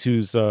Kois,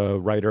 who's a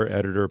writer,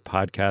 editor,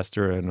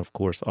 podcaster, and of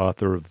course,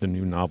 author of the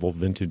new novel,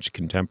 Vintage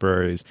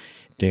Contemporaries.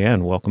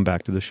 Dan, welcome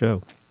back to the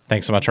show.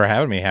 Thanks so much for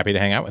having me. Happy to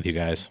hang out with you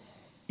guys.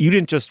 You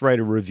didn't just write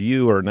a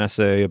review or an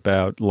essay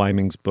about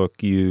Liming's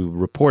book. You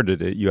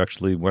reported it. You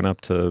actually went up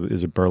to,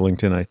 is it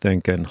Burlington, I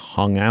think, and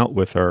hung out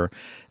with her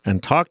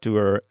and talked to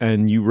her.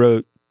 And you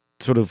wrote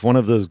sort of one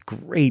of those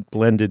great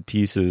blended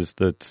pieces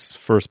that's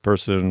first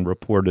person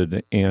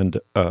reported and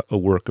a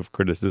work of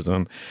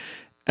criticism.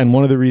 And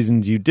one of the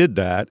reasons you did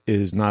that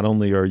is not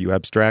only are you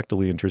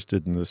abstractly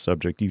interested in this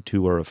subject, you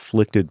too are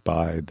afflicted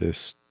by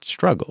this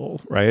struggle,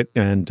 right?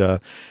 And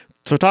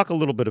so talk a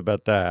little bit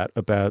about that,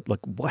 about like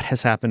what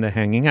has happened to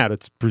hanging out.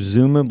 It's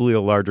presumably a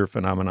larger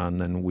phenomenon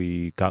than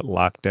we got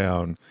locked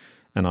down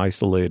and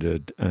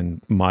isolated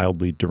and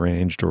mildly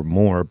deranged or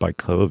more by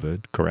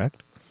COVID,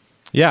 correct?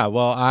 Yeah,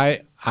 well,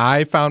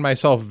 I found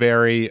myself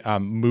very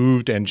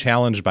moved and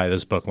challenged by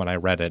this book when I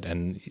read it,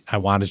 and I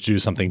wanted to do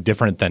something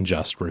different than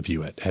just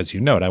review it. As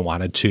you note, I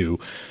wanted to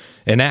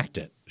enact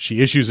it. She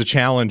issues a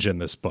challenge in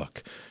this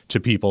book to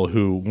people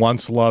who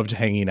once loved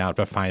hanging out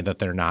but find that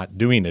they're not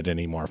doing it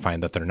anymore,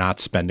 find that they're not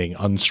spending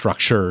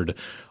unstructured,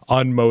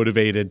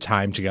 unmotivated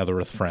time together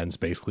with friends,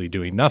 basically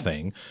doing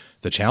nothing.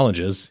 The challenge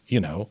is,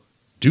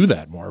 do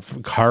that more.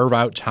 Carve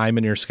out time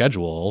in your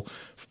schedule.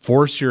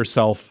 Force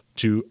yourself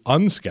to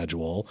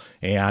unschedule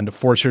and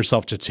force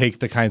yourself to take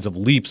the kinds of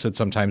leaps it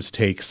sometimes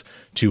takes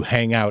to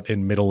hang out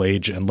in middle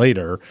age and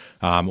later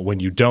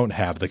when you don't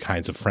have the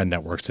kinds of friend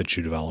networks that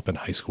you develop in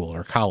high school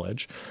or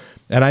college.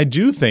 And I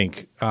do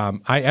think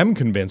I am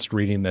convinced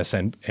reading this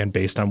and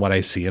based on what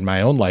I see in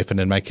my own life and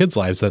in my kids'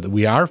 lives that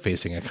we are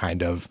facing a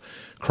kind of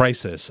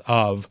crisis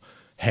of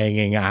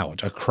hanging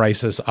out, a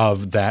crisis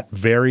of that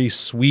very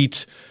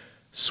sweet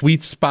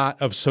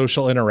spot of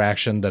social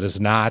interaction that is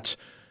not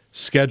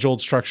scheduled,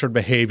 structured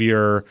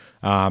behavior,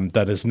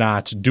 that is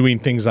not doing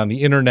things on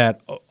the internet.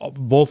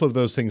 Both of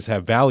those things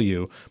have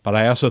value, but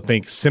I also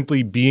think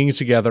simply being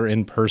together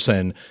in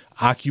person,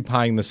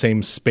 occupying the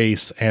same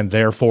space, and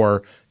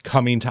therefore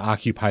coming to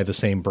occupy the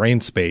same brain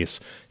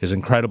space is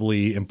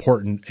incredibly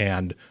important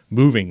and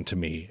moving to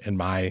me in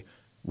my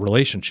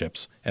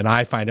relationships. And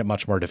I find it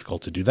much more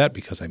difficult to do that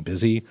because I'm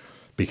busy,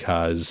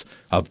 because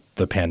of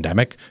the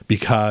pandemic,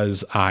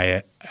 because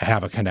I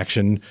have a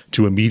connection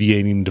to a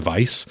mediating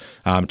device,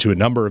 to a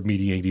number of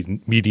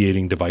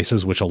mediating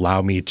devices, which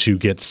allow me to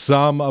get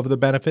some of the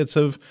benefits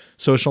of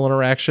social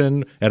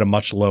interaction at a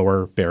much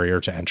lower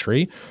barrier to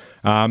entry.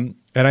 And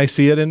I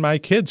see it in my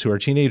kids who are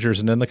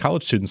teenagers and in the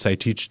college students I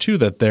teach too,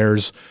 that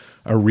there's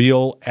a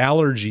real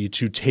allergy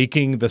to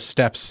taking the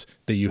steps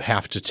that you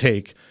have to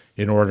take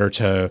in order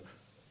to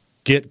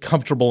get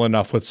comfortable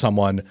enough with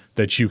someone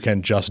that you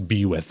can just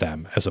be with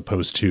them as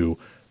opposed to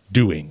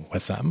doing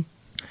with them.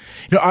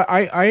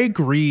 I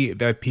agree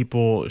that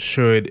people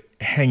should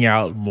hang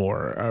out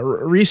more.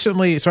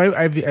 Recently, so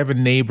I have a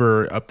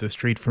neighbor up the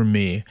street from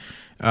me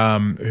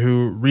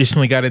who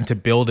recently got into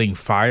building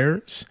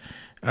fires.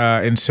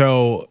 And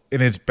so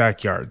in his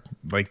backyard,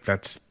 like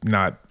that's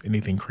not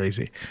anything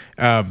crazy.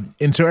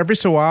 And so every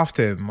so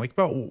often, like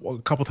about a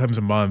couple times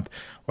a month,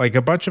 like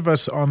a bunch of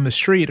us on the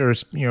street or,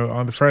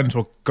 on the friends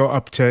will go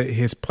up to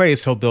his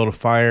place. He'll build a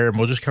fire and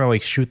we'll just kind of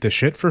like shoot the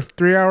shit for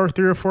 3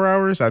 or 4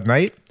 hours at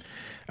night.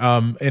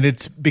 And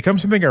it's become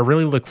something I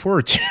really look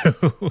forward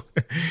to.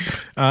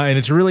 And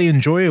it's really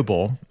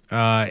enjoyable.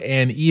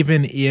 And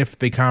even if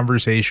the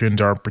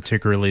conversations aren't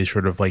particularly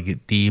sort of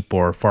like deep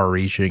or far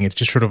reaching, it's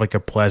just sort of like a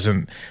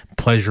pleasant,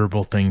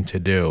 pleasurable thing to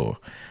do.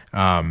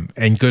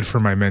 And good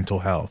for my mental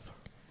health.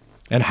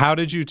 And how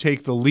did you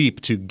take the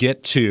leap to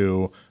get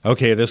to,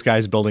 okay, this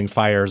guy's building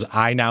fires.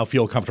 I now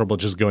feel comfortable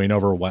just going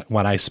over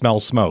when I smell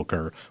smoke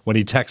or when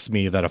he texts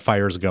me that a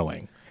fire's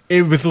going?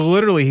 It was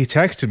literally, he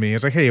texted me.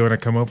 He's like, hey, you want to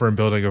come over and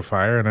building a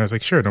fire? And I was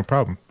like, sure, no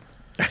problem.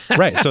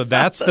 Right. So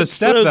that's the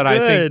step so that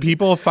good. I think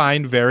people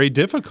find very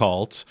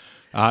difficult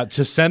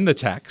to send the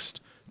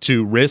text,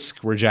 to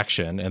risk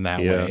rejection in that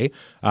way,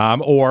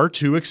 or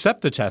to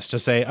accept the test, to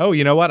say, oh,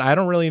 you know what? I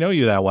don't really know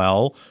you that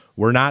well.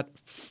 We're not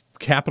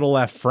capital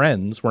F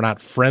friends. We're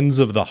not friends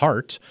of the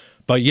heart,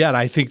 But yet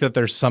I think that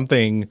there's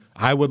something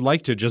I would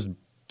like to just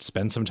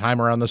spend some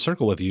time around the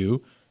circle with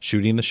you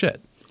shooting the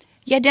shit.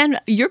 Yeah, Dan,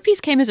 your piece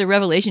came as a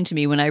revelation to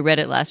me when I read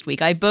it last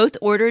week. I both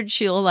ordered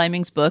Sheila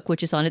Liming's book,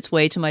 which is on its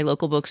way to my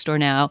local bookstore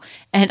now,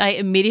 and I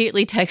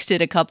immediately texted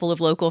a couple of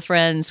local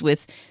friends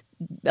with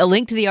a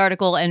link to the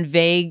article and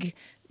vague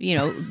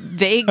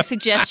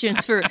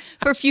suggestions for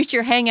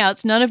future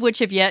hangouts, none of which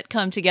have yet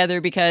come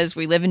together because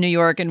we live in New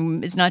York,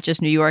 and it's not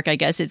just New York, I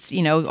guess. It's,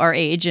 our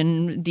age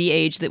and the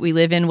age that we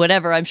live in,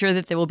 whatever. I'm sure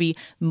that there will be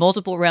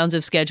multiple rounds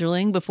of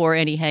scheduling before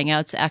any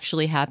hangouts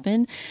actually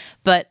happen.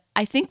 But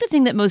I think the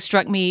thing that most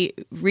struck me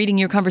reading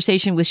your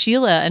conversation with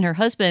Sheila and her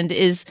husband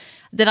is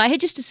that I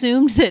had just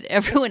assumed that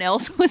everyone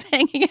else was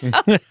hanging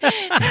out,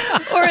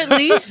 or at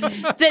least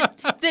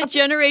that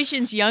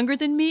generations younger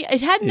than me. It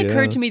hadn't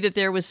occurred to me that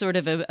there was sort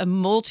of a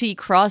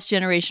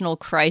cross-generational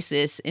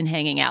crisis in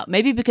hanging out.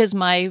 Maybe because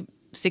my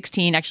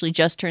 16, actually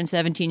just turned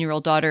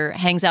 17-year-old daughter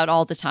hangs out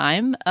all the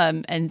time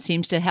and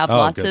seems to have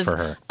lots of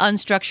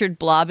unstructured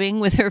blobbing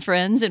with her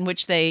friends in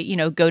which they,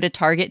 go to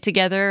Target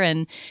together.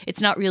 And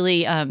it's not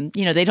really,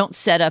 they don't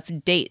set up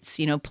dates,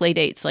 play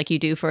dates like you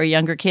do for a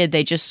younger kid.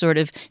 They just sort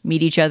of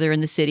meet each other in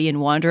the city and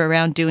wander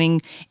around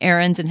doing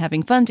errands and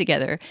having fun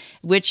together,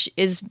 which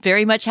is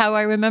very much how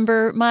I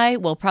remember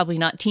probably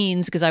not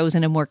teens because I was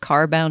in a more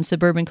car-bound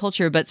suburban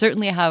culture, but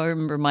certainly how I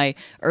remember my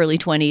early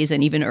 20s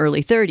and even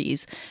early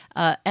 30s.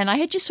 And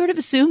I had just sort of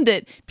assumed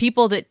that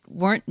people that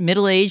weren't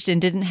middle-aged and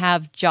didn't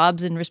have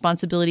jobs and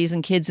responsibilities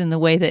and kids in the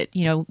way that,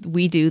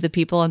 we do, the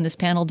people on this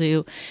panel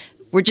do,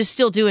 were just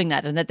still doing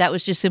that, and that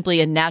was just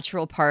simply a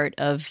natural part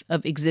of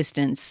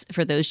existence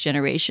for those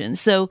generations.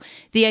 So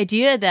the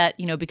idea that,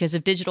 because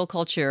of digital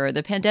culture or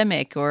the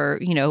pandemic or,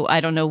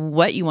 I don't know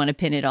what you want to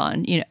pin it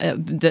on,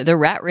 the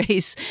rat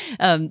race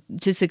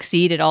to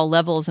succeed at all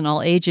levels and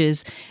all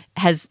ages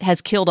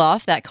has killed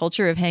off that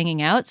culture of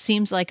hanging out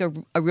seems like a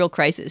real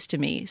crisis to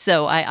me.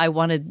 So I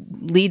want to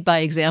lead by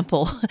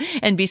example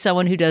and be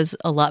someone who does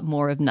a lot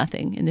more of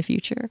nothing in the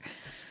future.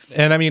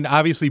 And I mean,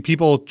 obviously,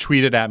 people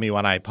tweeted at me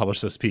when I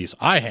published this piece.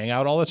 I hang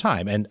out all the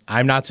time. And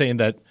I'm not saying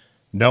that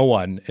no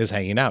one is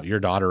hanging out.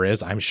 Your daughter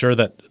is. I'm sure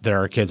that there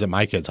are kids at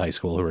my kids' high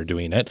school who are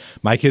doing it.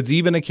 My kids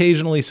even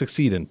occasionally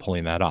succeed in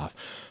pulling that off.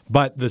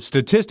 But the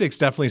statistics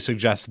definitely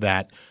suggest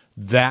that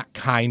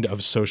kind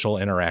of social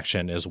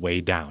interaction is way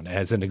down.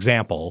 As an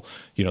example,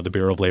 the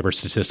Bureau of Labor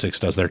Statistics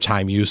does their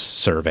time use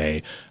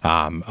survey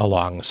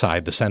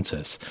alongside the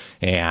census.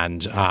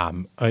 And,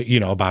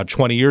 about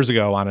 20 years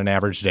ago on an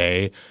average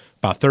day,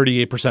 about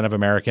 38% of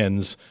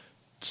Americans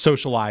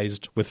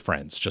socialized with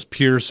friends, just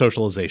pure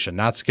socialization,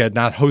 not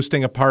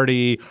hosting a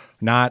party,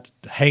 not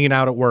hanging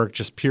out at work,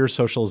 just pure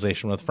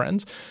socialization with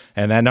friends.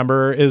 And that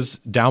number is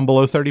down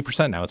below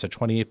 30% now. It's at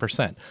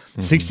 28%.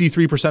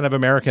 63% of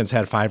Americans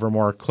had 5 or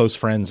more close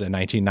friends in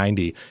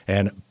 1990,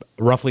 and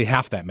roughly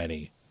half that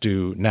many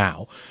do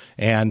now.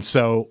 And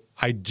so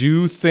I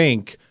do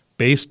think,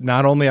 based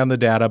not only on the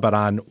data, but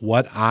on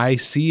what I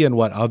see and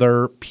what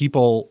other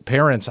people,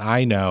 parents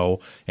I know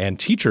and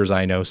teachers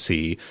I know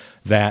see,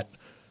 that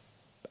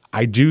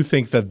I do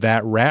think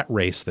that rat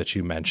race that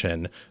you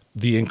mentioned,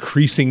 the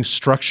increasing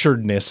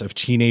structuredness of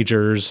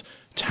teenagers'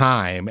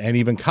 time and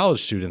even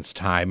college students'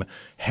 time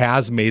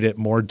has made it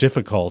more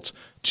difficult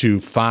to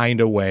find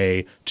a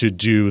way to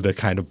do the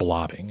kind of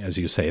blobbing, as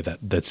you say,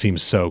 that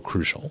seems so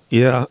crucial.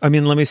 Yeah. I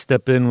mean, let me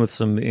step in with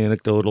some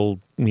anecdotal,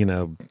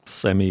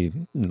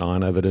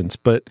 semi-non-evidence.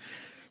 But,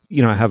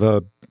 I have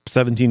a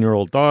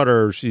 17-year-old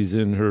daughter. She's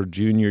in her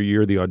junior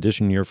year, the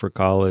audition year for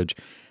college,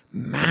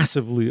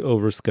 massively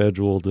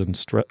overscheduled and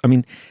stressed. I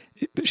mean,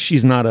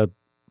 she's not a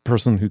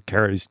person who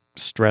carries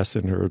stress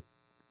in her,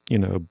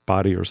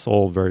 body or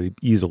soul very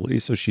easily.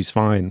 So she's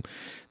fine.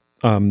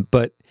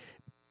 But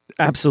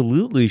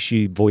absolutely,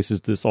 she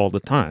voices this all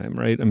the time,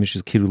 right? I mean,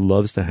 she's a kid who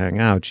loves to hang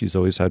out. She's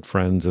always had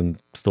friends and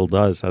still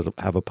does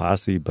have a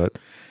posse, but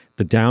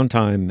the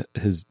downtime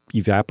has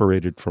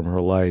evaporated from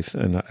her life.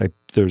 And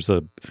there's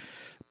a,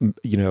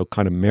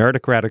 kind of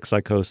meritocratic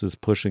psychosis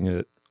pushing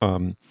it.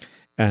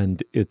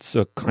 And it's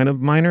a kind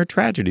of minor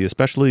tragedy,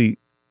 especially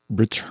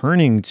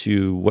returning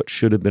to what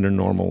should have been a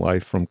normal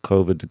life from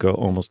COVID to go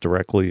almost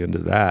directly into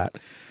that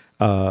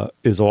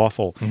is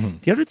awful. Mm-hmm.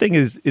 The other thing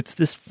is it's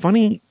this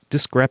funny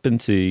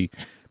discrepancy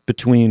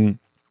between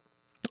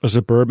a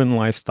suburban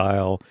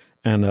lifestyle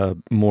and a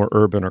more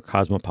urban or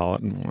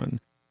cosmopolitan one.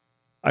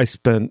 I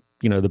spent,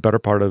 the better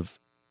part of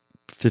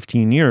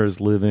 15 years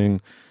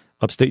living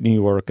upstate New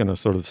York in a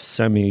sort of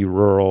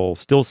semi-rural,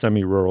 still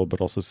semi-rural,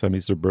 but also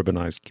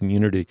semi-suburbanized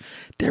community.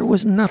 There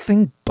was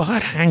nothing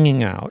but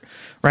hanging out,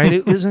 right?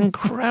 It was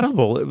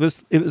incredible. It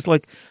was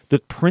like the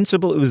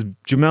principle. It was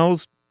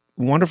Jamel's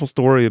wonderful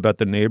story about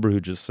the neighbor who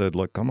just said,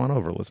 "Look, come on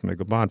over, let's make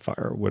a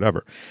bonfire," or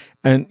whatever.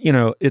 And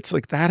it's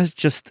like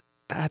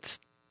that's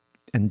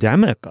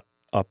endemic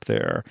up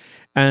there.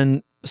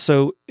 And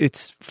so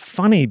it's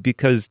funny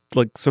because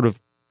like sort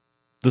of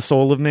the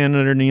soul of man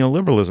under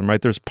neoliberalism, right?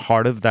 There's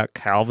part of that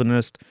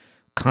Calvinist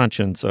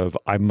conscience of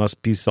I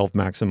must be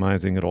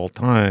self-maximizing at all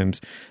times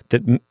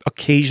that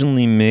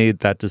occasionally made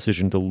that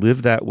decision to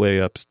live that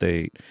way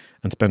upstate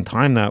and spend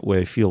time that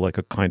way feel like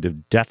a kind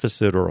of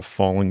deficit or a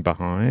falling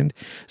behind.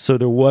 So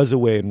there was a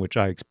way in which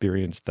I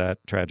experienced that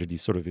tragedy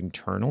sort of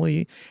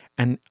internally.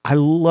 And I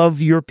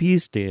love your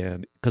piece,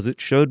 Dan, because it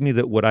showed me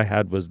that what I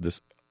had was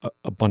this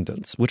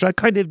abundance, which I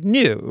kind of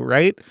knew,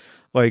 right?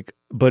 Like,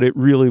 but it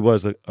really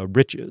was a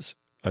riches.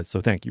 So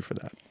thank you for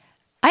that.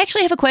 I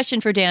actually have a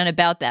question for Dan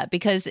about that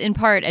because, in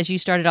part, as you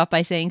started off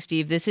by saying,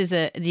 Steve, this is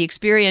the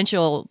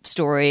experiential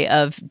story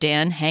of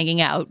Dan hanging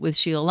out with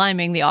Sheila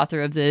Liming, the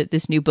author of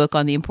this new book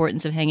on the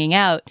importance of hanging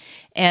out.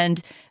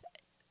 And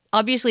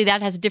obviously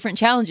that has different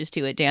challenges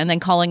to it, Dan, than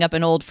calling up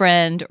an old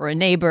friend or a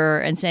neighbor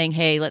and saying,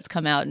 hey, let's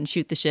come out and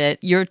shoot the shit.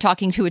 You're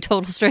talking to a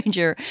total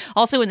stranger,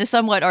 also in the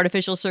somewhat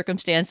artificial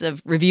circumstance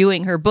of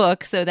reviewing her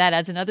book, so that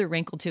adds another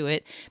wrinkle to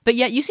it. But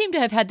yet you seem to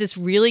have had this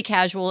really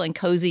casual and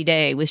cozy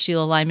day with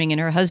Sheila Liming and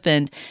her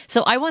husband.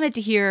 So I wanted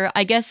to hear,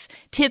 I guess,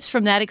 tips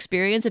from that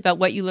experience about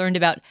what you learned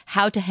about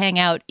how to hang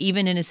out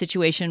even in a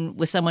situation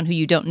with someone who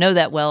you don't know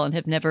that well and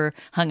have never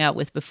hung out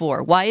with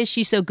before. Why is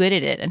she so good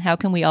at it, and how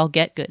can we all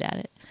get good at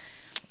it?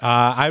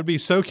 I'd be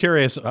so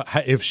curious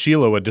if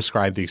Sheila would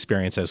describe the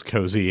experience as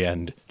cozy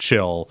and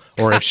chill,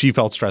 or if she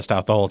felt stressed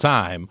out the whole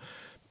time.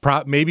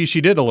 Maybe she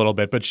did a little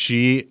bit, but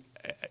she,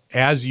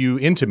 as you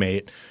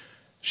intimate,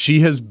 she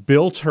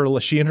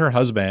and her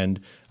husband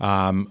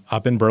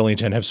up in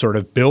Burlington have sort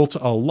of built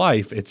a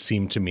life, it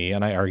seemed to me,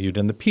 and I argued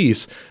in the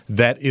piece,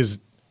 that is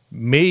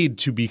made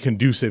to be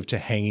conducive to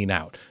hanging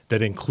out,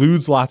 that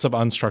includes lots of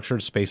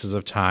unstructured spaces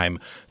of time,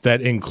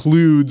 that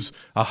includes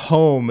a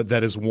home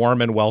that is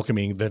warm and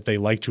welcoming that they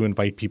like to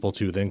invite people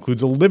to, that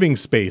includes a living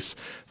space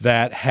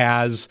that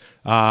has,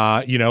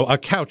 a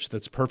couch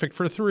that's perfect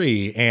for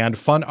three and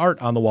fun art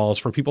on the walls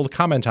for people to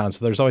comment on.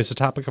 So there's always a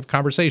topic of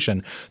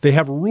conversation. They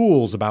have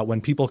rules about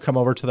when people come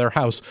over to their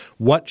house,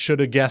 what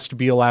should a guest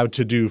be allowed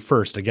to do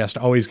first? A guest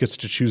always gets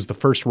to choose the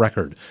first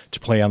record to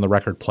play on the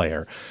record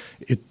player.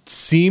 It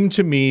seemed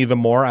to me, the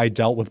more I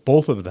dealt with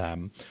both of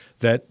them,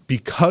 that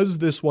because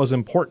this was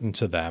important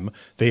to them,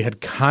 they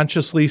had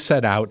consciously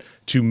set out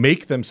to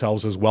make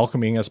themselves as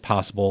welcoming as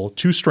possible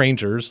to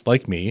strangers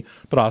like me,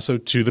 but also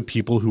to the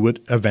people who would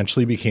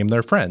eventually become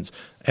their friends.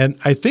 And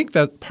I think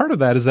that part of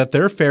that is that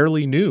they're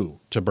fairly new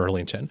to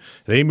Burlington.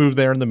 They moved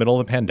there in the middle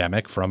of the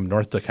pandemic from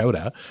North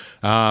Dakota.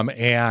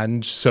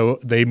 And so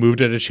they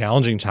moved at a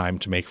challenging time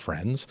to make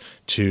friends,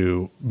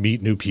 to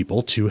meet new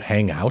people, to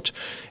hang out.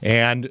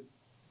 And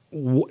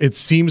it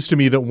seems to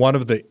me that one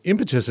of the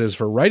impetuses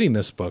for writing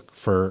this book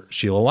for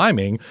Sheila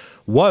Liming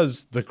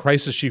was the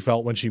crisis she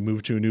felt when she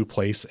moved to a new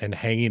place and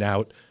hanging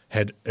out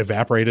had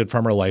evaporated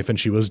from her life and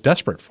she was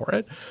desperate for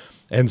it.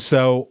 And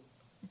so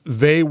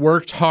they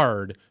worked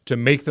hard to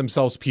make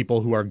themselves people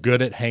who are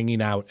good at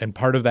hanging out. And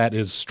part of that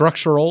is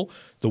structural,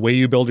 the way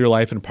you build your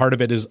life. And part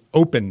of it is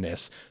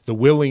openness, the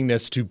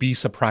willingness to be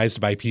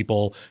surprised by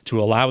people, to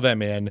allow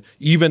them in,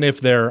 even if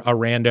they're a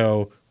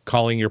rando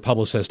calling your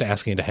publicist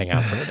asking to hang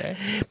out for the day.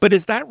 But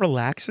is that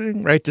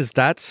relaxing, right? Does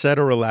that set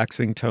a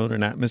relaxing tone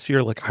and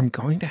atmosphere? Like, I'm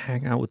going to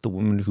hang out with the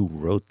woman who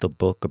wrote the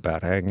book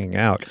about hanging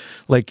out.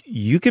 Like,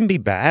 you can be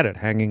bad at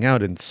hanging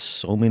out in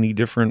so many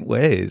different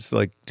ways.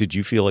 Like, did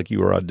you feel like you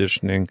were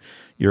auditioning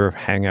your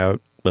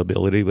hangout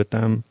ability with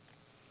them?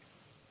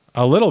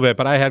 A little bit,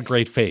 but I had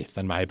great faith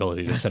in my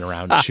ability to sit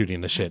around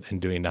shooting the shit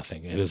and doing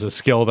nothing. It is a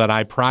skill that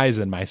I prize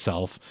in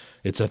myself.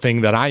 It's a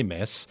thing that I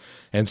miss.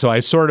 And so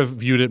I sort of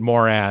viewed it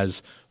more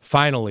as,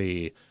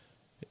 finally,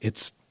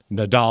 it's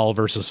Nadal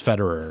versus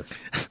Federer.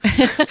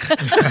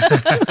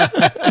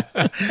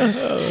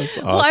 That's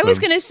awesome. Well, I was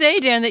going to say,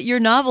 Dan, that your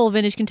novel,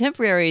 Vintage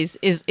Contemporaries,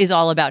 is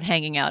all about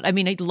hanging out. I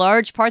mean,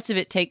 large parts of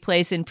it take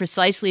place in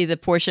precisely the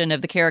portion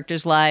of the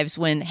characters' lives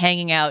when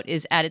hanging out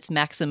is at its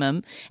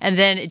maximum. And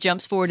then it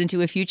jumps forward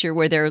into a future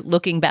where they're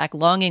looking back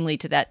longingly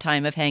to that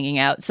time of hanging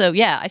out. So,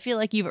 yeah, I feel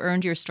like you've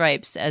earned your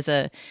stripes as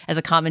a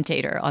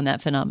commentator on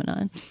that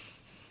phenomenon.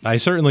 I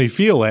certainly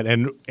feel it.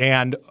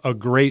 And a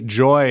great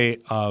joy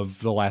of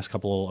the last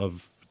couple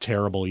of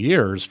terrible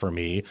years for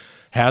me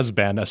has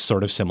been a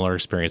sort of similar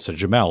experience to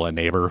Jamel, a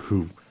neighbor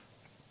who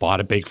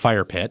bought a big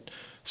fire pit,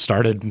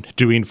 started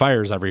doing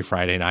fires every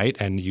Friday night,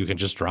 and you can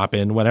just drop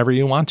in whenever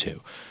you want to.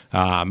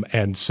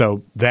 And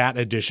so that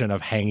addition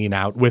of hanging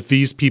out with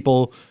these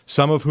people,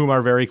 some of whom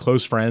are very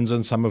close friends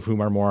and some of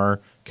whom are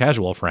more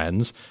casual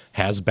friends,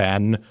 has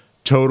been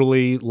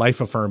totally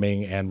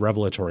life-affirming and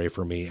revelatory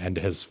for me and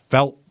has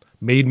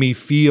made me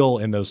feel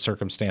in those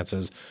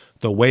circumstances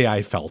the way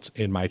I felt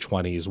in my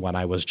 20s when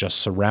I was just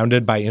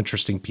surrounded by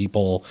interesting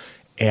people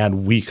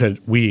and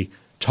we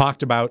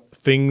talked about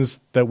things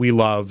that we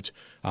loved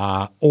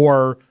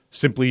or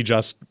simply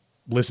just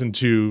listened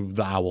to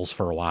the Owls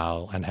for a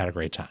while and had a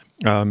great time.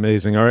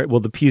 Amazing. All right.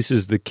 Well, the piece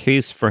is The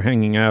Case for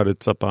Hanging Out.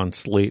 It's up on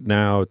Slate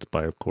now. It's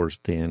by, of course,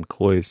 Dan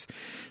Kois,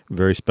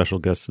 very special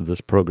guest of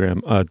this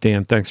program.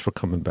 Dan, thanks for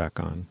coming back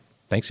on.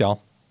 Thanks,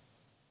 y'all.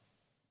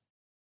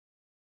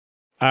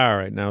 All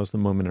right, now is the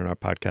moment in our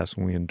podcast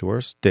when we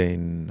endorse.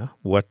 Dane,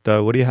 what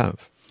do you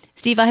have?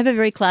 Steve, I have a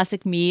very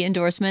classic me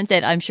endorsement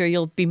that I'm sure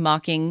you'll be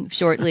mocking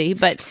shortly.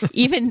 But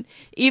even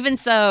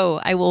so,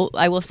 I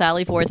will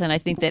sally forth, and I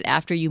think that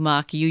after you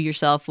mock, you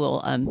yourself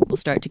will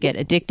start to get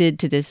addicted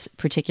to this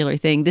particular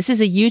thing. This is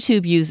a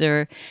YouTube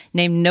user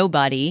named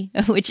Nobody,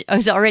 which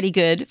is already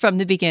good from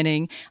the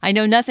beginning. I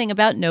know nothing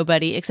about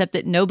Nobody except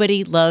that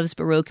Nobody loves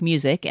Baroque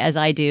music, as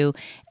I do,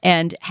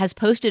 and has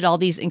posted all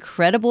these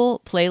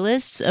incredible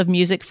playlists of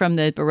music from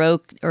the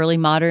Baroque, early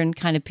modern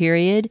kind of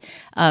period,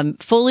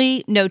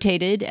 fully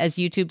notated, as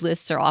YouTube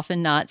lists are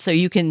often not. So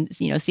you can,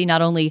 see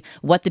not only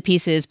what the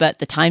piece is, but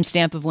the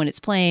timestamp of when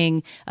it's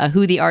playing,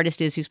 who the artist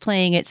is who's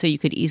playing it. So you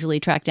could easily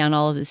track down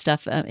all of this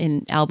stuff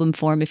in album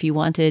form if you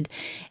wanted.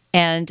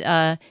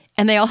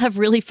 And they all have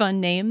really fun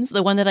names.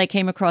 The one that I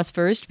came across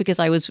first, because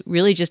I was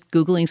really just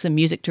Googling some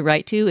music to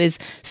write to, is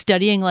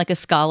Studying Like a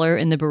Scholar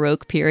in the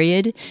Baroque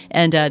Period.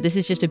 And this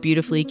is just a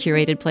beautifully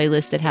curated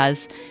playlist that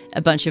has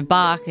a bunch of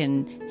Bach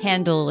and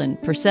Handel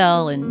and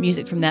Purcell and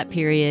music from that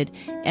period,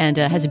 and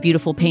has a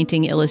beautiful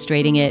painting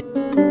illustrating it.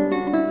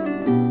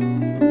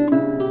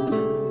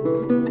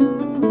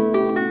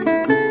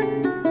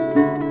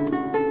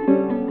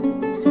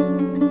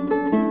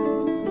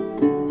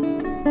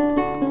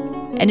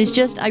 And it's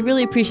just, I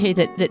really appreciate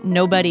that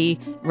Nobody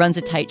runs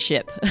a tight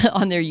ship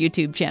on their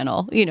YouTube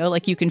channel.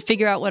 Like you can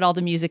figure out what all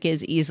the music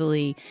is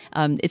easily.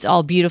 It's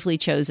all beautifully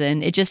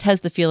chosen. It just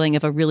has the feeling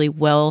of a really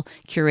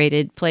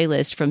well-curated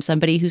playlist from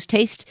somebody whose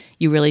taste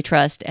you really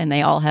trust, and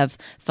they all have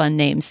fun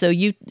names. So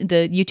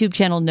the YouTube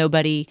channel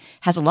Nobody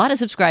has a lot of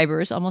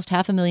subscribers, almost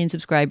 500,000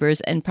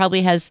 subscribers, and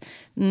probably has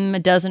a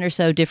dozen or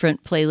so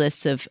different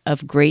playlists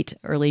of great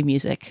early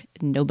music.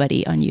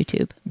 Nobody on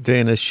YouTube.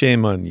 Dana,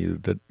 shame on you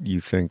that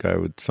you think I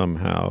would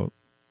somehow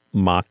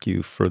mock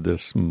you for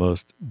this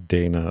most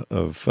Dana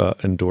of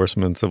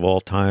endorsements of all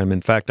time.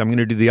 In fact, I'm going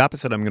to do the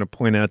opposite. I'm going to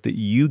point out that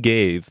you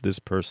gave this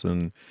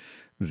person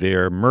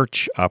their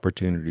merch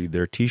opportunity,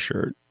 their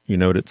T-shirt. You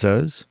know what it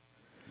says?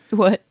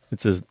 What? It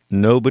says,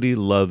 "Nobody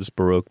loves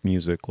Baroque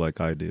music like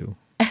I do."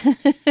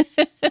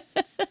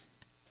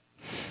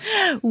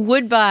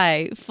 Would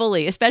buy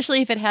fully,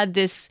 especially if it had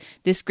this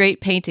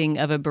great painting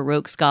of a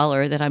Baroque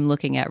scholar that I'm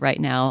looking at right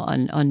now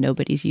on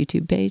Nobody's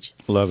YouTube page.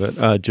 Love it.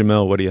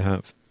 Jamel, what do you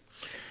have?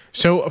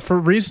 So for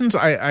reasons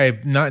I'm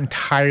not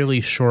entirely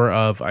sure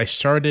of, I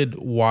started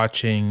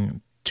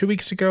watching 2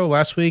 weeks ago,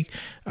 last week,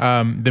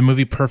 the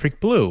movie Perfect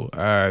Blue,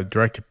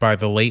 directed by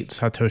the late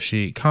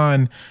Satoshi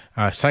Kon,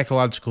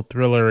 psychological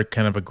thriller,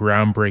 kind of a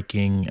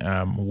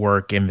groundbreaking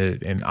work in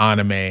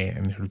anime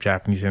and sort of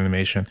Japanese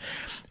animation.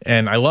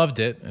 And I loved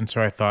it. And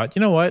so I thought, you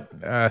know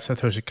what?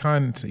 Satoshi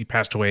Kon, he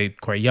passed away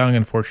quite young,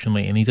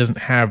 unfortunately, and he doesn't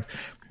have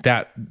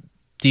that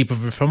deep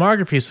of a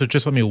filmography, so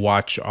just let me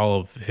watch all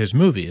of his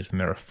movies. And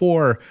there are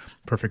 4: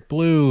 Perfect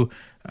Blue,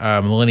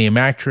 Millennium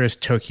Actress,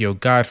 Tokyo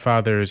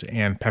Godfathers,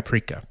 and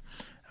Paprika.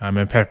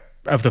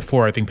 Of the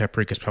 4, I think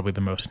Paprika is probably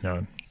the most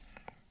known.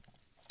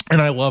 And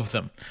I love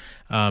them.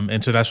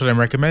 And so that's what I'm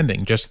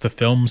recommending, just the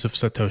films of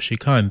Satoshi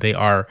Kon. They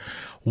are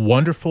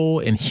wonderful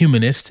and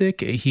humanistic.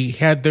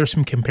 There's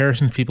some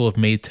comparisons people have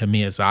made to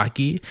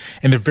Miyazaki,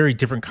 and they're very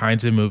different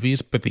kinds of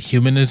movies, but the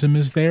humanism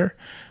is there,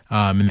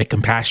 and the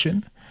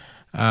compassion.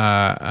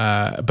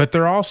 But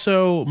they're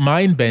also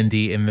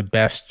mind-bendy in the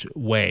best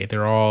way.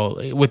 They're all,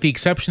 with the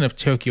exception of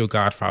Tokyo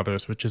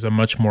Godfathers, which is a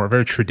much more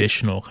very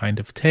traditional kind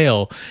of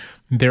tale,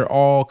 they're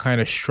all kind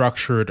of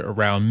structured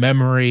around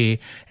memory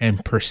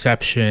and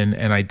perception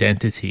and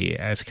identity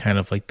as kind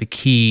of like the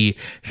key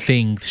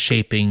things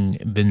shaping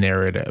the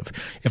narrative.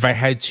 If I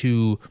had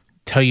to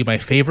tell you my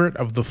favorite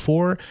of the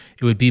 4,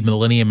 it would be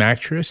Millennium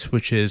Actress,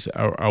 which is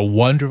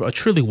a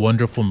truly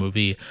wonderful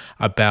movie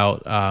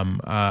about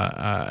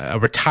a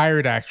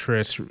retired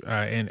actress,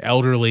 an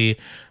elderly,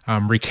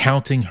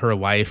 recounting her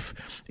life.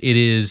 It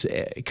is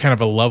kind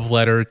of a love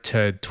letter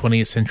to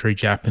 20th century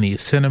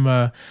Japanese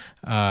cinema,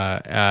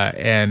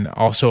 and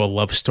also a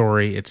love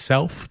story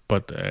itself,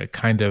 but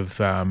kind of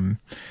a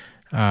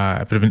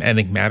bit of an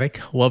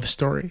enigmatic love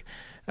story.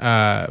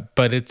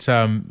 But it's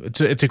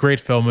a great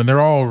film, and they're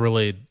all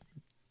really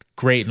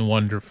great and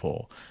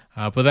wonderful.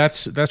 But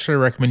that's what I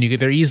recommend.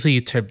 They're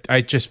easy to.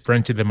 I just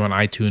rented them on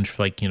iTunes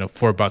for like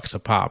 $4 a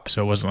pop,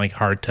 so it wasn't like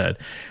hard to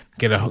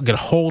get a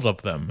hold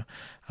of them.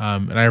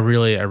 And I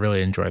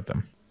really enjoyed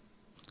them.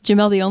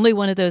 Jamel, the only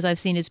one of those I've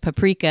seen is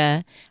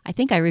Paprika. I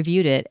think I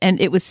reviewed it, and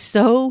it was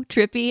so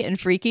trippy and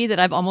freaky that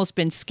I've almost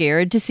been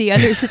scared to see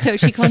other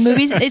Satoshi Kon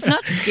movies. It's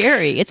not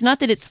scary. It's not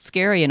that it's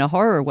scary in a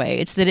horror way.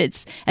 It's that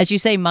it's, as you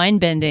say,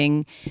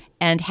 mind-bending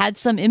and had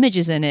some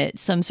images in it,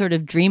 some sort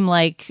of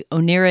dreamlike,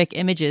 oniric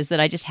images that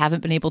I just haven't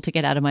been able to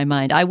get out of my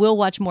mind. I will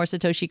watch more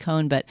Satoshi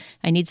Kon, but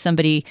I need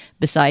somebody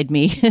beside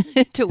me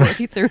to work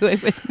through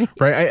it with me.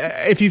 Right.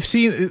 If you've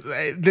seen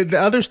the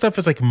other stuff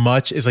is like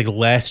less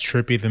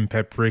trippy than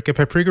Paprika.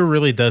 Paprika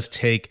really does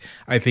take,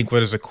 I think,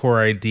 what is a core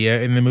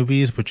idea in the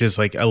movies, which is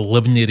like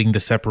eliminating the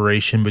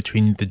separation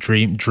between the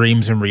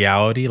dreams and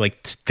reality, like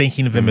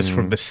thinking of them as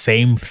sort of the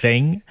same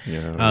thing,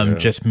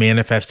 just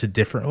manifested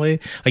differently.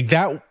 Like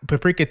that,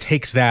 Paprika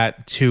takes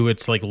that to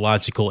its like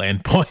logical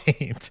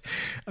endpoint.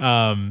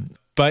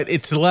 but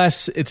it's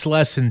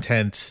less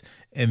intense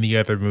in the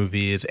other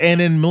movies,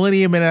 and in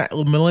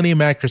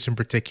Millennium Actress in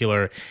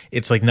particular,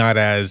 it's like not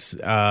as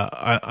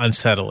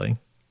unsettling.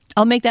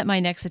 I'll make that my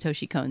next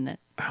Satoshi Kon then.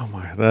 Oh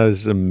my, that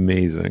is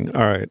amazing.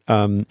 All right,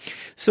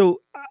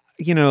 so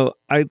you know,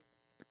 I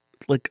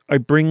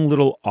bring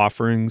little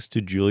offerings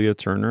to Julia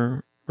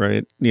Turner,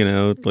 right? You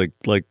know,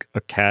 like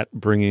a cat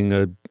bringing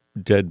a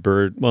dead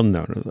bird. Well,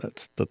 no,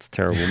 that's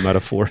terrible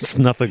metaphor. It's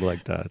nothing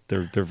like that.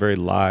 They're very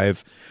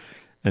live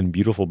and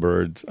beautiful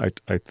birds.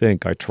 I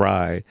think I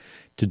try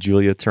to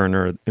Julia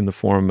Turner in the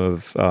form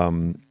of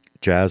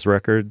jazz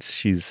records.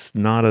 She's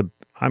not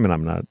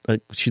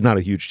she's not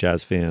a huge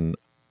jazz fan.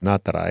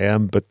 Not that I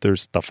am, but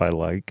there's stuff I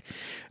like.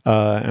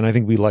 And I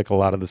think we like a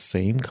lot of the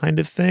same kind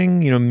of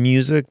thing, you know,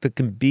 music that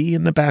can be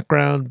in the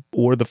background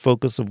or the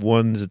focus of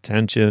one's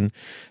attention,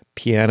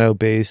 piano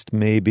based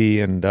maybe.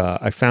 And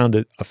I found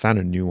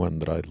a new one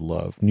that I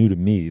love, new to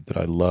me that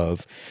I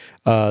love.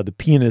 The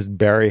pianist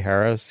Barry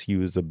Harris, he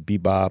was a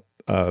bebop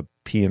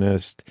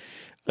pianist,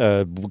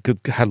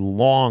 had a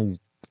long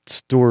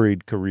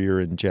storied career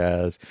in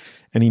jazz,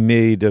 and he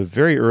made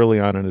very early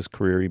on in his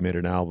career, he made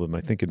an album,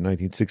 I think in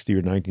 1960 or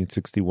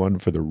 1961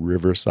 for the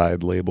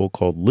Riverside label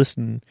called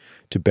Listen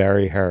to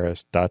Barry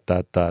Harris ...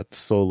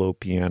 solo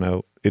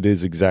piano. It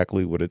is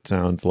exactly what it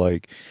sounds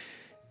like.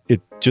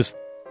 It just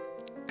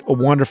a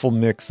wonderful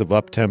mix of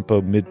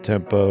up-tempo,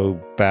 mid-tempo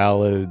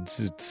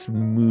ballads. It's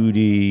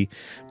moody,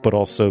 but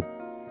also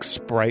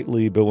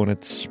sprightly, but when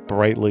it's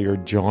sprightly or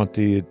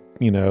jaunty,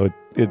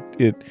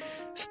 it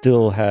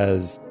still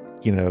has,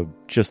 you know,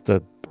 just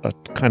a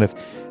kind of,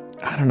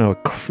 I don't know, a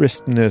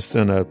crispness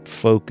and a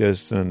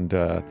focus and,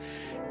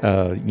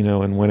 you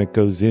know, and when it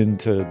goes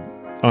into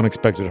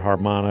unexpected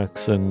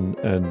harmonics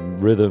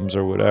and rhythms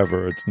or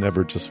whatever, it's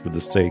never just for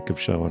the sake of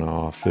showing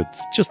off.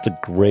 It's just a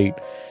great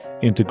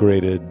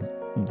integrated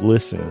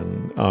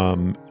listen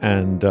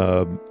and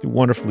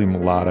wonderfully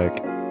melodic.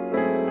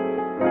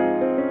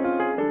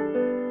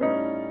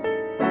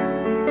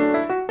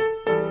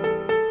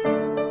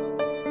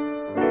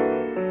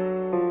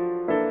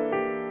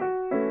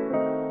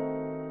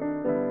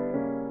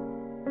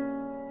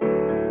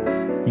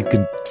 You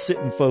can sit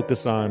and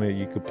focus on it.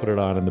 You could put it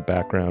on in the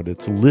background.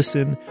 It's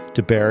Listen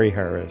to Barry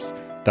Harris ...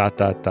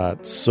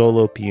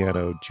 solo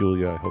piano.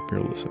 Julia, I hope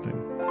you're listening.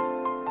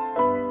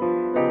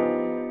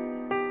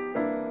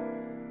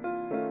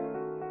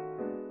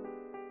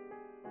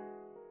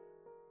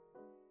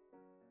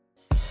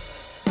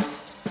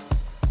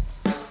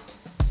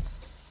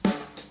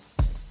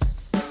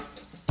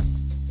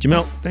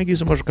 Jamelle, thank you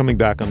so much for coming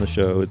back on the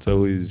show. It's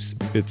always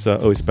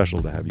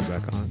special to have you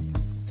back on.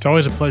 It's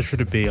always a pleasure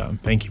to be on.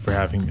 Thank you for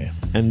having me.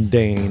 And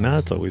Dana,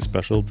 it's always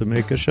special to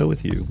make a show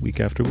with you week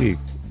after week.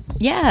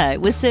 Yeah,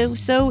 it was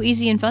so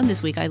easy and fun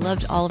this week. I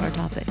loved all of our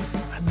topics.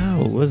 I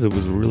know, it was a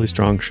really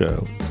strong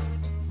show.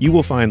 You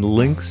will find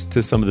links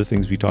to some of the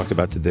things we talked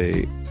about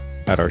today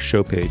at our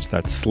show page.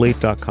 That's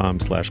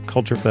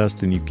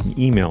slate.com/culturefest, and you can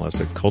email us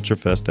at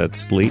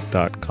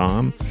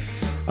culturefest@slate.com.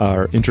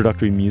 Our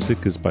introductory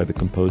music is by the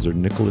composer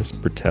Nicholas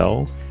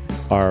Bertel.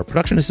 Our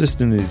production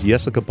assistant is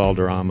Jessica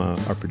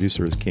Balderrama. Our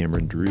producer is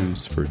Cameron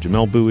Drews. For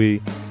Jamelle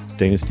Bouie,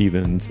 Dana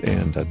Stevens,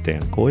 and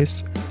Dan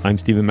Coyce, I'm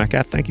Stephen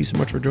Metcalf. Thank you so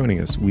much for joining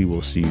us. We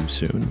will see you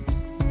soon.